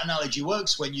around, that analogy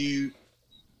works when you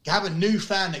have a new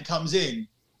fan that comes in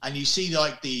and you see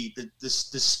like the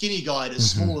skinny guy that's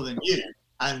smaller than you,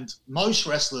 and most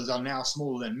wrestlers are now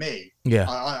smaller than me.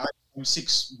 Yeah. I'm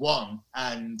 6'1",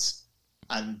 and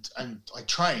I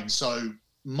train, so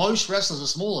most wrestlers are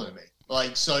smaller than me.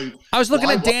 Like, so I was looking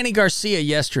at Danny Garcia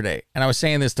yesterday, and I was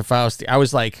saying this to Fausti. I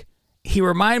was like, he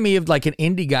reminded me of like an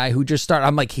indie guy who just started.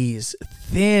 I'm like, he's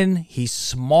thin, he's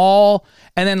small,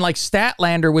 and then like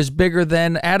Statlander was bigger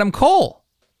than Adam Cole.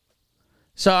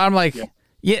 So I'm like,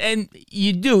 yeah, and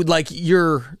you do like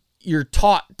you're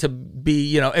taught to be,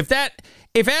 you know, if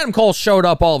Adam Cole showed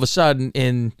up all of a sudden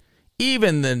in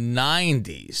even the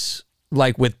 90s,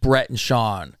 like with Brett and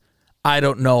Shawn, I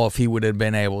don't know if he would have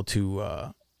been able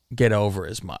to get over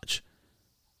as much.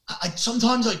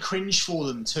 Sometimes I cringe for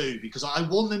them too, because I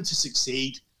want them to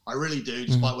succeed. I really do,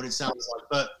 despite what it sounds like.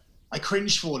 But I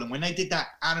cringe for them when they did that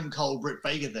Adam Cole, Britt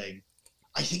Baker thing.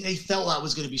 I think they felt that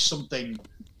was going to be something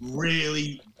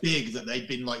really big that they'd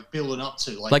been like building up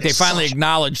to. Like they finally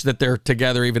acknowledged that they're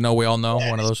together, even though we all know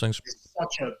one of those things. It's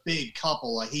such a big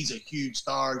couple. Like, he's a huge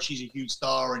star, she's a huge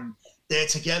star, and they're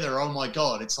together. Oh my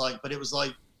God. It's like, but it was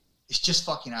like, it's just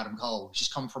fucking Adam Cole. He's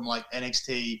just come from like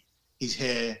NXT. He's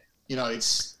here, you know,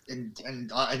 it's,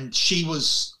 and she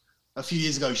was, a few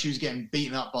years ago, she was getting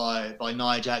beaten up by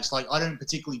Nia Jax. Like, I don't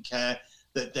particularly care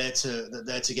that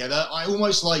they're together. I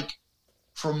almost like,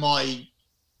 from my,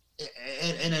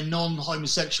 in a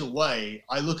non-homosexual way,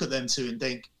 I look at them two and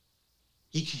think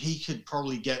he could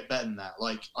probably get better than that.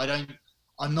 Like, I'm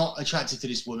not attracted to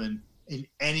this woman in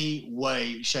any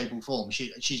way, shape, or form.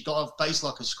 She's got a face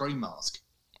like a scream mask.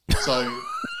 So,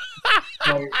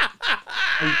 not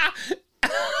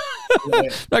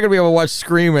gonna be able to watch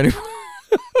Scream anymore.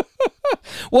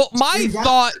 Well, my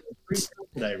thought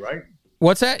today, right?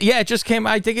 What's that? Yeah, it just came.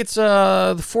 I think it's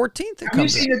the 14th. Have you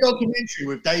seen the documentary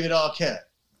with David Arquette?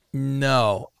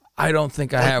 No, I don't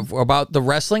think I have. About the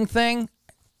wrestling thing?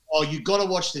 Oh, you got to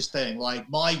watch this thing. Like,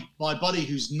 my buddy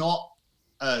who's not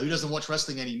who doesn't watch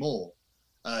wrestling anymore.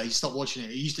 He stopped watching it.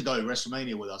 He used to go to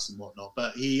WrestleMania with us and whatnot,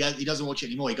 but he doesn't watch it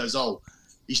anymore. He goes, "Oh,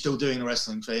 he's still doing the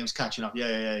wrestling thing. He's catching up."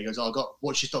 Yeah. He goes, "Oh, I got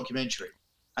watch this documentary,"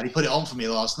 and he put it on for me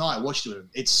last night. I watched it with him.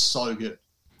 It's so good.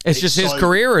 It's just his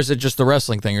career, or is it just the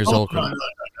wrestling thing, or his whole career? No.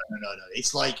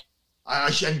 It's like,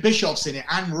 and Bischoff's in it,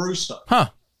 and Russo. Huh.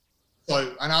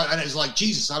 So, and it was like,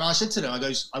 Jesus. And I said to them,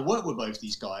 I work with both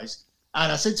these guys.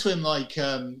 And I said to him, like,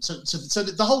 so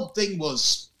the whole thing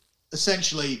was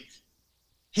essentially,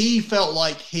 he felt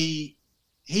like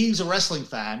he's a wrestling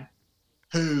fan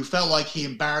who felt like he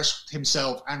embarrassed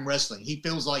himself and wrestling. He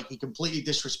feels like he completely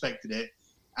disrespected it,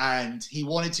 and he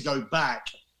wanted to go back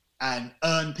and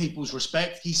earn people's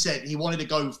respect. He said he wanted to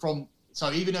go from,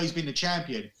 so even though he's been the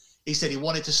champion, he said he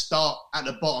wanted to start at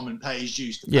the bottom and pay his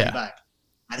dues to pay back.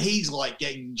 And he's like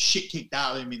getting shit kicked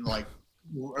out of him in like.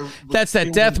 That's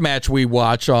that death match we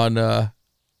watch on.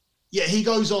 Yeah, he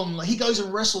goes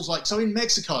and wrestles like, so in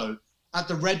Mexico at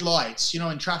the red lights, you know,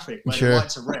 in traffic where the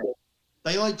lights are red,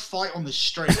 they like fight on the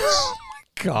streets. Oh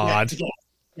my God. To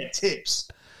get tips.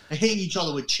 They're hitting each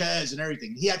other with chairs and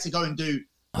everything. He had to go and do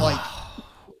like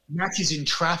matches in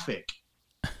traffic.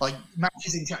 Like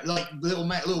matches in like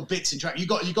little bits in traffic. You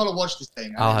got to watch this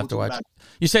thing. I'll have to watch it.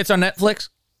 You say it's on Netflix?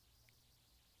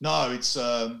 No, it's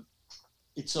I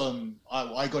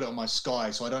got it on my Sky,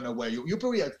 so I don't know where you'll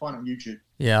probably have to find it on YouTube.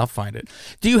 Yeah, I'll find it.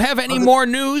 Do you have any more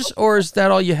news, or is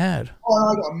that all you had?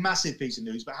 Oh, I got a massive piece of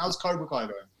news, but how's Cobra Kai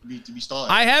going? To be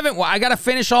started? I haven't. I got to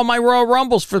finish all my Royal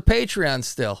Rumbles for Patreon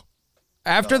still.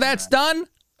 After that's done,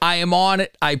 I am on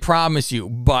it. I promise you.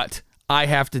 But I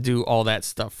have to do all that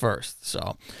stuff first.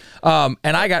 So,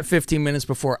 and I got 15 minutes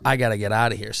before I got to get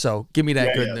out of here. So give me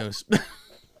that good news.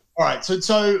 All right.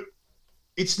 So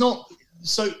it's not.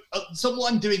 So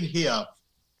what I'm doing here,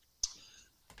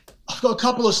 I've got a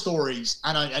couple of stories,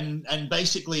 and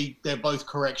basically they're both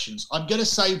corrections. I'm going to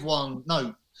save one.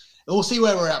 No, we'll see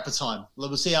where we're at for time.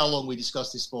 We'll see how long we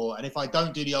discuss this for, and if I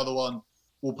don't do the other one,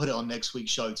 we'll put it on next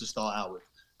week's show to start out with,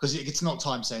 because it's not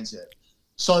time sensitive.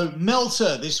 So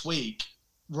Meltzer this week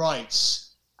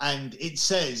writes, and it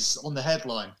says on the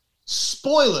headline,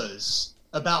 spoilers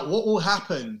about what will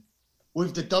happen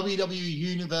with the WWE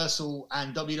Universal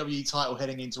and WWE title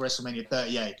heading into WrestleMania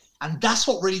 38. And that's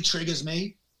what really triggers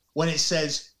me when it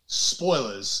says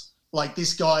spoilers. Like,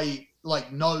 this guy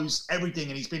like knows everything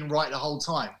and he's been right the whole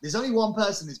time. There's only one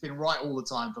person that's been right all the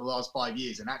time for the last 5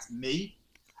 years, and that's me.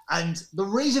 And the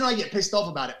reason I get pissed off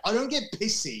about it, I don't get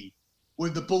pissy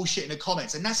with the bullshit in the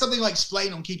comments. And that's something I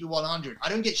explain on Keep It 100. I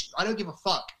don't give a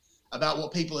fuck about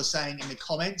what people are saying in the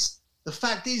comments. The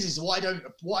fact is what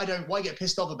I get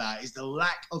pissed off about is the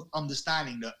lack of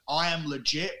understanding that I am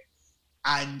legit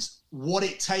and what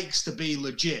it takes to be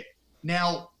legit.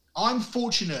 Now, I'm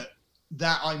fortunate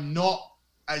that I'm not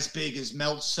as big as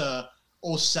Meltzer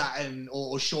or Saturn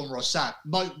or Sean Ross Sapp.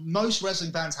 Most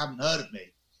wrestling fans haven't heard of me.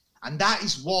 And that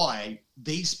is why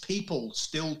these people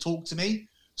still talk to me.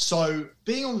 So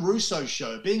being on Russo's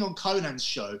show, being on Conan's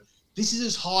show, this is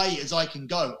as high as I can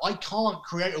go. I can't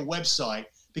create a website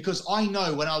because I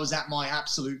know when I was at my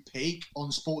absolute peak on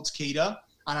Sportskeeda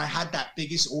and I had that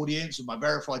biggest audience with my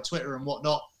verified Twitter and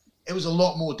whatnot, it was a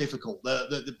lot more difficult.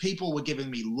 The people were giving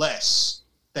me less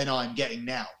than I'm getting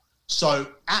now. So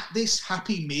at this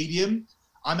happy medium,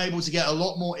 I'm able to get a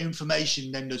lot more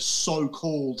information than the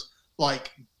so-called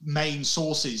like main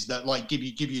sources that like give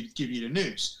you the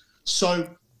news. So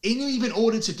in even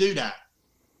order to do that,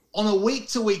 on a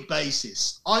week-to-week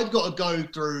basis, I've got to go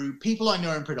through people I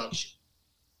know in production.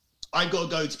 I've got to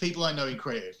go to people I know in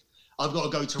creative. I've got to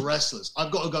go to wrestlers.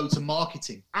 I've got to go to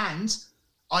marketing. And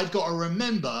I've got to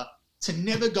remember to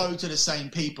never go to the same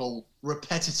people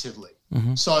repetitively.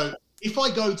 Mm-hmm. So if I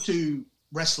go to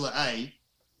wrestler A,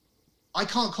 I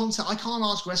can't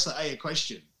ask wrestler A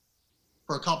question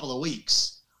for a couple of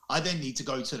weeks. I then need to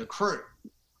go to the crew.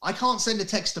 I can't send a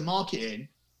text to marketing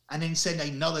and then send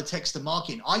another text to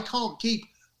marketing. I can't keep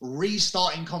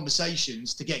restarting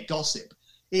conversations to get gossip.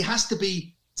 It has to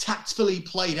be tactfully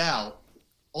played out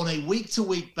on a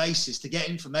week-to-week basis to get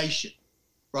information,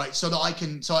 right? So that I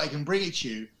can bring it to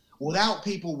you without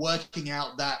people working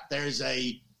out that there is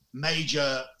a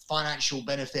major financial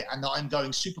benefit and that I'm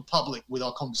going super public with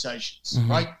our conversations,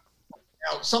 mm-hmm. right?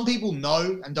 Now, some people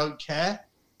know and don't care,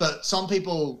 but some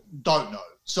people don't know.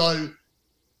 So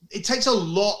it takes a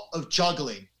lot of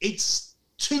juggling. It's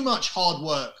too much hard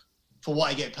work for what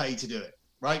I get paid to do it,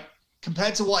 right?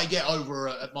 Compared to what I get over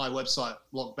at my website,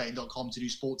 blockbetting.com, to do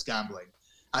sports gambling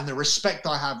and the respect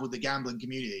I have with the gambling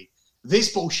community,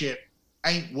 this bullshit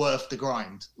ain't worth the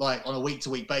grind, like on a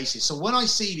week-to-week basis. So when I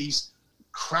see these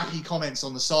crappy comments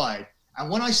on the side, and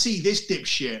when I see this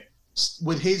dipshit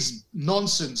with his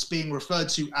nonsense being referred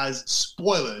to as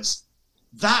spoilers,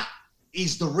 that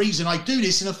is the reason I do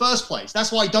this in the first place.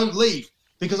 That's why I don't leave,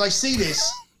 because I see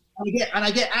this and I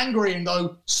get angry and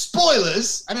go,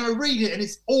 spoilers, and then I read it and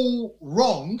it's all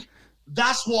wrong.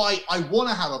 That's why I want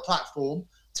to have a platform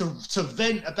to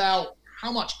vent about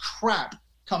how much crap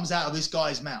comes out of this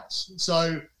guy's mouth.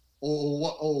 So,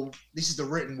 or this is the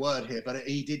written word here, but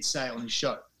he did say it on his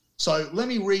show. So let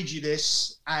me read you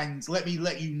this and let me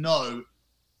let you know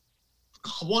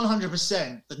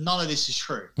 100% that none of this is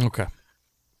true. Okay.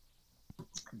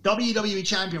 WWE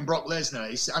champion Brock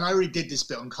Lesnar, and I already did this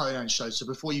bit on Conan's show, so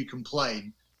before you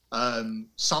complain,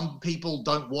 some people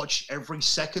don't watch every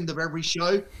second of every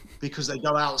show because they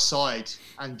go outside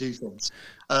and do things.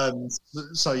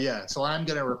 So I am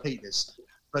going to repeat this,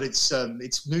 but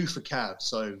it's new for Cav.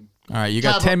 So all right, you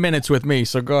got 10 minutes with me,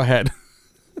 so go ahead.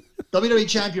 WWE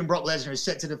champion Brock Lesnar is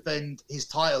set to defend his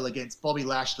title against Bobby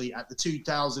Lashley at the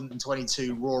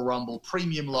 2022 Royal Rumble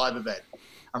Premium Live event.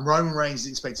 And Roman Reigns is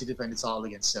expected to defend the title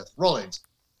against Seth Rollins.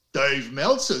 Dave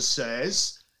Meltzer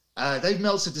says, Dave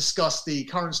Meltzer discussed the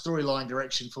current storyline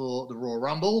direction for the Royal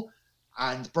Rumble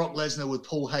and Brock Lesnar with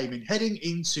Paul Heyman heading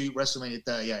into WrestleMania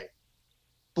 38.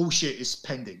 Bullshit is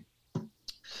pending.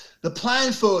 The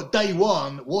plan for day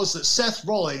one was that Seth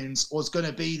Rollins was going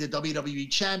to be the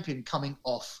WWE champion coming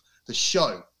off the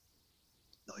show.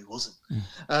 No, he wasn't.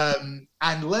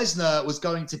 And Lesnar was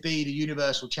going to be the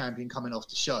Universal Champion coming off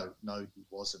the show. No, he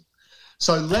wasn't.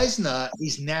 So Lesnar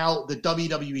is now the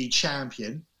WWE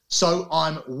Champion. So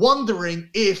I'm wondering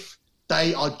if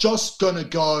they are just going to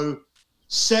go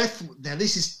Seth.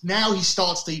 Now he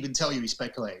starts to even tell you he's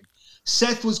speculating.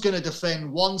 Seth was going to defend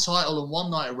one title on one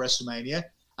night at WrestleMania,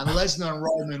 and Lesnar and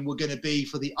Roman were going to be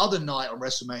for the other night on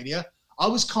WrestleMania. I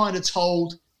was kind of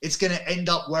told it's going to end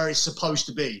up where it's supposed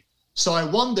to be. So I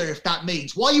wonder if that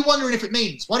means. Why are you wondering if it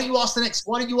means? Why don't you ask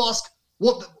what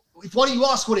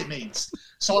it means?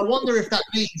 So I wonder if that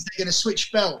means they're going to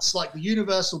switch belts, like the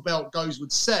Universal belt goes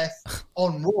with Seth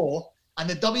on Raw, and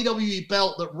the WWE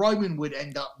belt that Roman would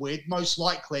end up with, most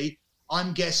likely,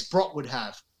 I'm guess Brock would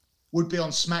be on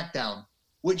SmackDown,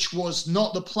 which was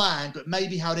not the plan, but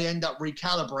maybe how they end up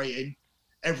recalibrating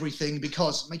everything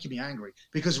making me angry,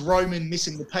 because Roman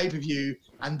missing the pay-per-view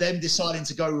and them deciding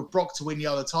to go with Brock to win the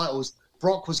other titles.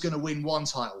 Brock was going to win one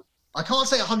title. I can't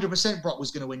say 100% Brock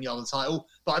was going to win the other title,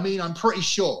 but I mean, I'm pretty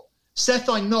sure. Seth,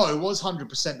 I know, was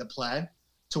 100% the plan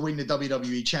to win the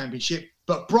WWE Championship,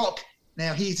 but Brock,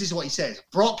 this is what he says.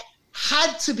 Brock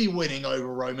had to be winning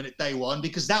over Roman at day one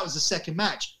because that was the second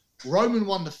match. Roman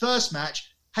won the first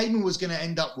match. Heyman was going to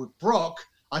end up with Brock.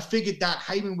 I figured that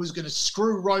Heyman was going to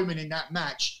screw Roman in that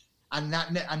match, and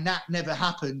that never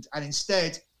happened. And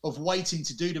instead, of waiting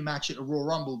to do the match at the Royal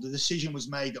Rumble, the decision was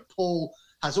made that Paul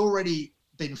has already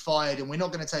been fired and we're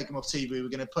not going to take him off TV. We're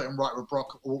going to put him right with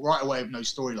Brock right away with no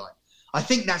storyline. I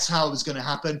think that's how it was going to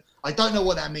happen. I don't know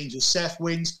what that means if Seth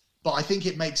wins, but I think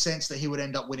it makes sense that he would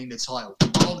end up winning the title.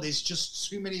 Oh, there's just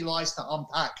too many lies to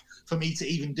unpack for me to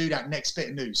even do that next bit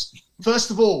of news.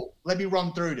 First of all, let me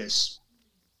run through this.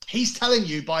 He's telling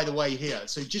you, by the way, here.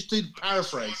 So just to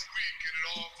paraphrase.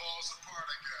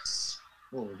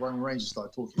 Oh, Roman Reigns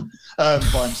started talking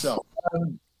by himself.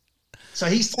 So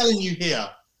he's telling you here,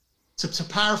 to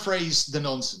paraphrase the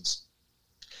nonsense.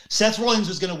 Seth Rollins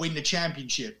was going to win the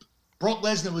championship. Brock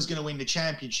Lesnar was going to win the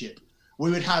championship. We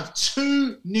would have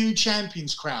 2 new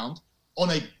champions crowned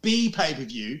on a B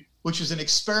pay-per-view, which was an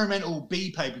experimental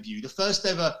B pay-per-view, the first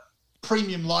ever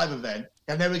premium live event,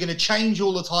 and they were going to change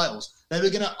all the titles. They were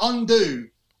going to undo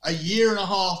a year and a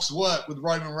half's work with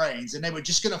Roman Reigns, and they were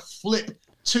just going to flip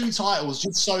 2 titles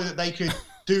just so that they could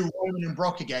do Roman and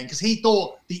Brock again, because he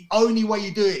thought the only way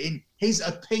you do it, in his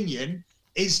opinion,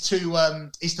 is to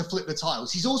flip the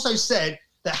titles. He's also said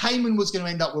that Heyman was going to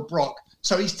end up with Brock.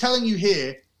 So he's telling you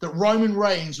here that Roman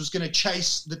Reigns was going to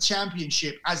chase the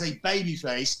championship as a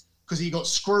babyface because he got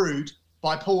screwed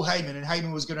by Paul Heyman, and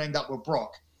Heyman was going to end up with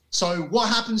Brock. So what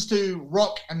happens to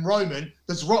Rock and Roman?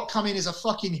 Does Rock come in as a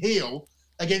fucking heel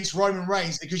against Roman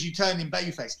Reigns because you turned him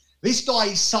babyface? This guy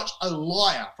is such a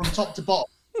liar from top to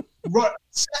bottom.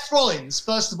 Seth Rollins,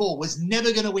 first of all, was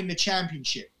never going to win the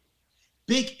championship.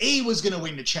 Big E was going to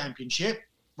win the championship,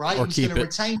 right? Or he was going to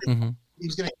retain it. Mm-hmm. He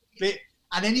was going to keep it.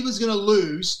 And then he was going to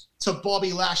lose to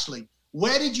Bobby Lashley.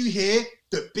 Where did you hear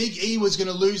that Big E was going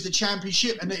to lose the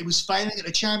championship and that he was failing at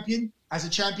as a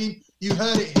champion? You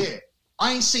heard it here.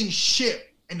 I ain't seen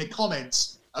shit in the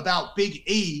comments about Big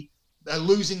E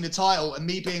losing the title and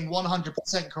me being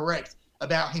 100% correct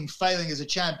about him failing as a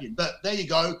champion. But there you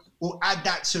go. We'll add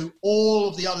that to all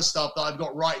of the other stuff that I've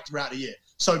got right throughout the year.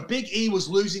 So Big E was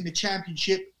losing the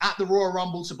championship at the Royal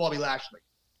Rumble to Bobby Lashley.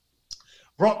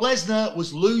 Brock Lesnar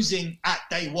was losing at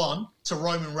day 1 to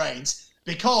Roman Reigns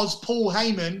because Paul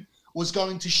Heyman was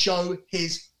going to show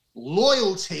his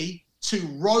loyalty to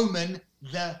Roman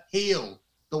the heel.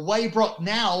 The way Brock,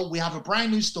 now we have a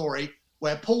brand new story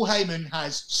where Paul Heyman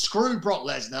has screwed Brock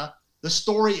Lesnar. The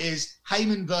story is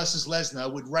Heyman versus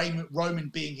Lesnar, with Roman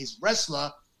being his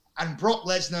wrestler, and Brock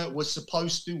Lesnar was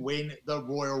supposed to win the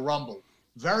Royal Rumble.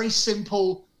 Very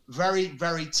simple, very,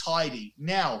 very tidy.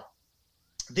 Now,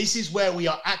 this is where we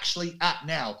are actually at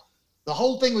now. The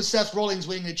whole thing with Seth Rollins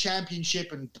winning the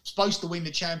championship and supposed to win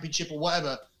the championship or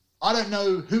whatever, I don't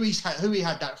know who he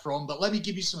had that from, but let me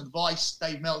give you some advice,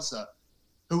 Dave Meltzer.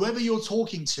 Whoever you're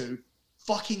talking to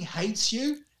fucking hates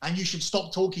you, and you should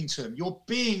stop talking to him. You're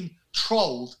being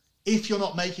trolled if you're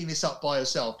not making this up by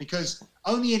yourself, because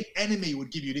only an enemy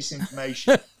would give you this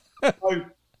information. So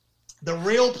the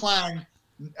real plan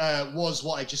was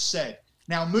what I just said.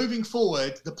 Now, moving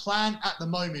forward, the plan at the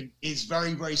moment is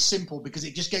very, very simple because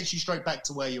it just gets you straight back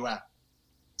to where you're at.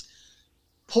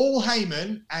 Paul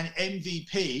Heyman and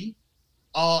MVP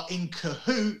are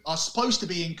supposed to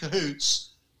be in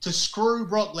cahoots to screw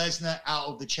Brock Lesnar out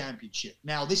of the championship.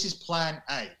 Now, this is plan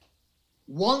A.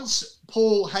 Once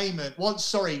Bobby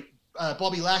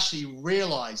Lashley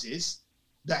realizes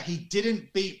that he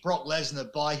didn't beat Brock Lesnar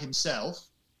by himself,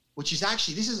 which is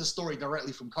actually, this is a story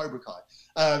directly from Cobra Kai.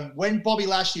 When Bobby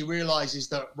Lashley realizes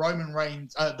that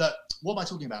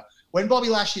When Bobby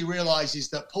Lashley realizes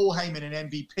that Paul Heyman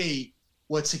and MVP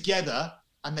were together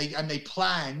and they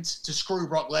planned to screw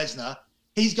Brock Lesnar,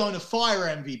 he's going to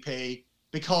fire MVP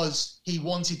because he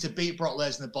wanted to beat Brock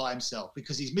Lesnar by himself,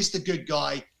 because he's Mr. Good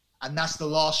Guy, and that's the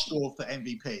last straw for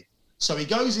MVP. So he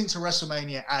goes into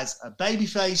WrestleMania as a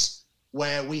babyface,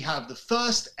 where we have the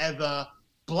first ever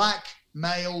black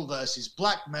male versus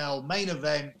black male main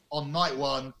event on night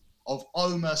 1 of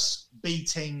Omos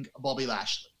beating Bobby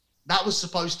Lashley. That was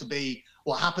supposed to be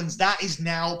what happens. That is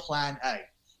now plan A.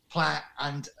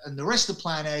 And the rest of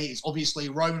plan A is obviously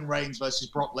Roman Reigns versus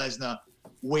Brock Lesnar,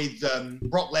 with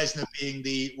Brock Lesnar being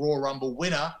the Royal Rumble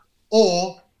winner,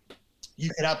 or you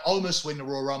could have Omos win the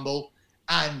Royal Rumble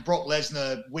and Brock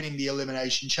Lesnar winning the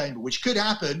Elimination Chamber, which could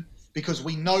happen because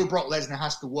we know Brock Lesnar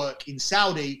has to work in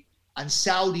Saudi, and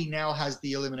Saudi now has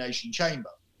the Elimination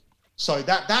Chamber. So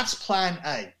that's plan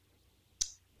A.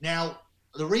 Now,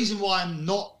 the reason why I'm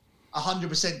not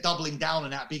 100% doubling down on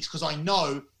that is because I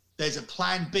know there's a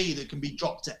plan B that can be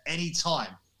dropped at any time,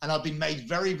 and I've been made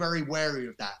very, very wary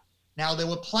of that. Now, there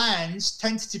were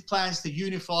tentative plans to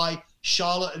unify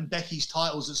Charlotte and Becky's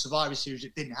titles at Survivor Series.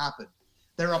 It didn't happen.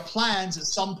 There are plans at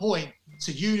some point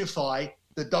to unify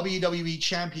the WWE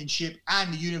Championship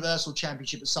and the Universal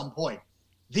Championship at some point.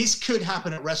 This could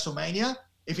happen at WrestleMania,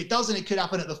 If it doesn't, it could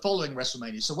happen at the following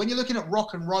WrestleMania. So when you're looking at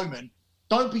Rock and Roman,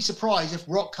 don't be surprised if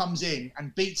Rock comes in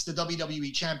and beats the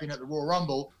WWE champion at the Royal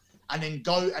Rumble and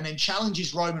then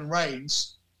challenges Roman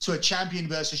Reigns to a champion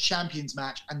versus champions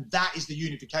match, and that is the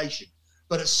unification.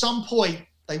 But at some point,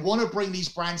 they want to bring these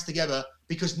brands together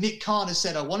because Nick Khan has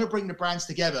said, I want to bring the brands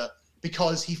together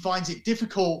because he finds it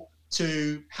difficult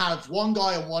to have one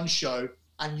guy on one show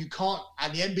and the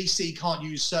NBC can't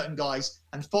use certain guys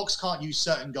and Fox can't use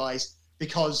certain guys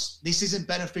because this isn't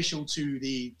beneficial to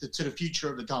the future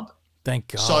of the company. Thank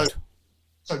God.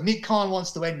 So Nick Khan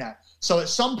wants to end that. So at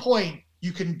some point,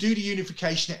 you can do the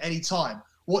unification at any time.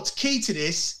 What's key to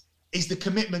this is the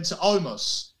commitment to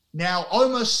Omos. Now,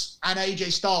 Omos and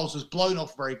AJ Styles was blown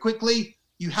off very quickly.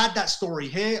 You had that story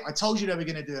here. I told you they were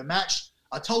going to do a match.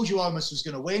 I told you Omos was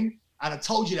going to win. And I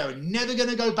told you they were never going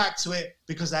to go back to it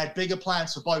because they had bigger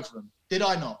plans for both of them. Did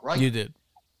I not, right? You did.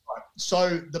 Right.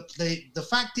 So the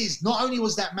fact is, not only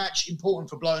was that match important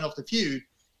for blowing off the feud,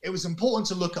 it was important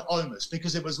to look at Omos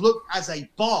because it was looked as a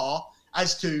bar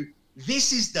as to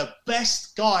this is the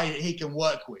best guy that he can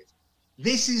work with.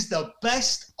 This is the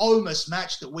best Omos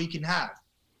match that we can have.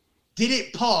 Did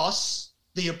it pass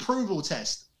the approval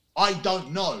test? I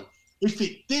don't know. If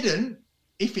it didn't,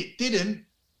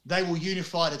 they will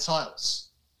unify the titles.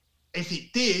 If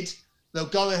it did, they'll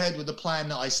go ahead with the plan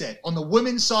that I said. On the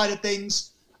women's side of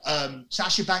things,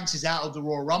 Sasha Banks is out of the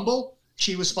Royal Rumble.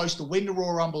 She was supposed to win the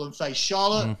Royal Rumble and face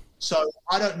Charlotte. So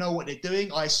I don't know what they're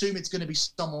doing. I assume it's going to be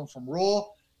someone from Raw.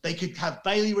 They could have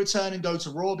Bayley return and go to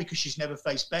Raw because she's never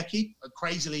faced Becky,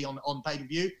 crazily on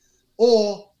pay-per-view.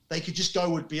 Or they could just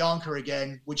go with Bianca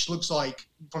again, which looks like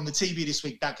from the TV this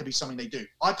week, that could be something they do.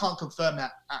 I can't confirm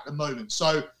that at the moment.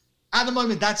 So at the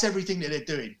moment, that's everything that they're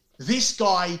doing. This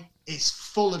guy is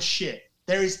full of shit.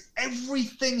 There is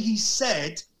everything he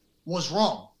said was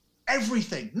wrong.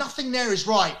 Everything. Nothing there is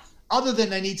right, other than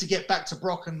they need to get back to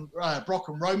Brock and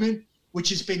Roman, which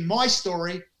has been my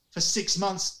story for 6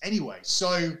 months anyway.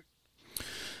 So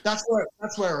that's where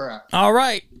we're at. All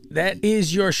right. That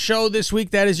is your show this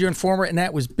week. That is your Informer, and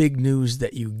that was big news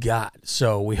that you got.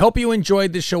 So we hope you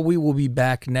enjoyed the show. We will be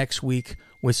back next week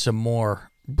with some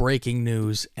more breaking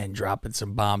news and dropping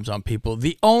some bombs on people.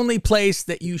 The only place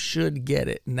that you should get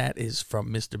it, and that is from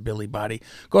Mr. Billy Body.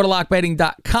 Go to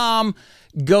lockbetting.com,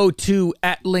 go to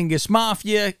 @Lingus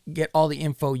Mafia, get all the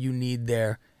info you need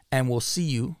there, and we'll see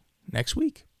you next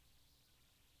week.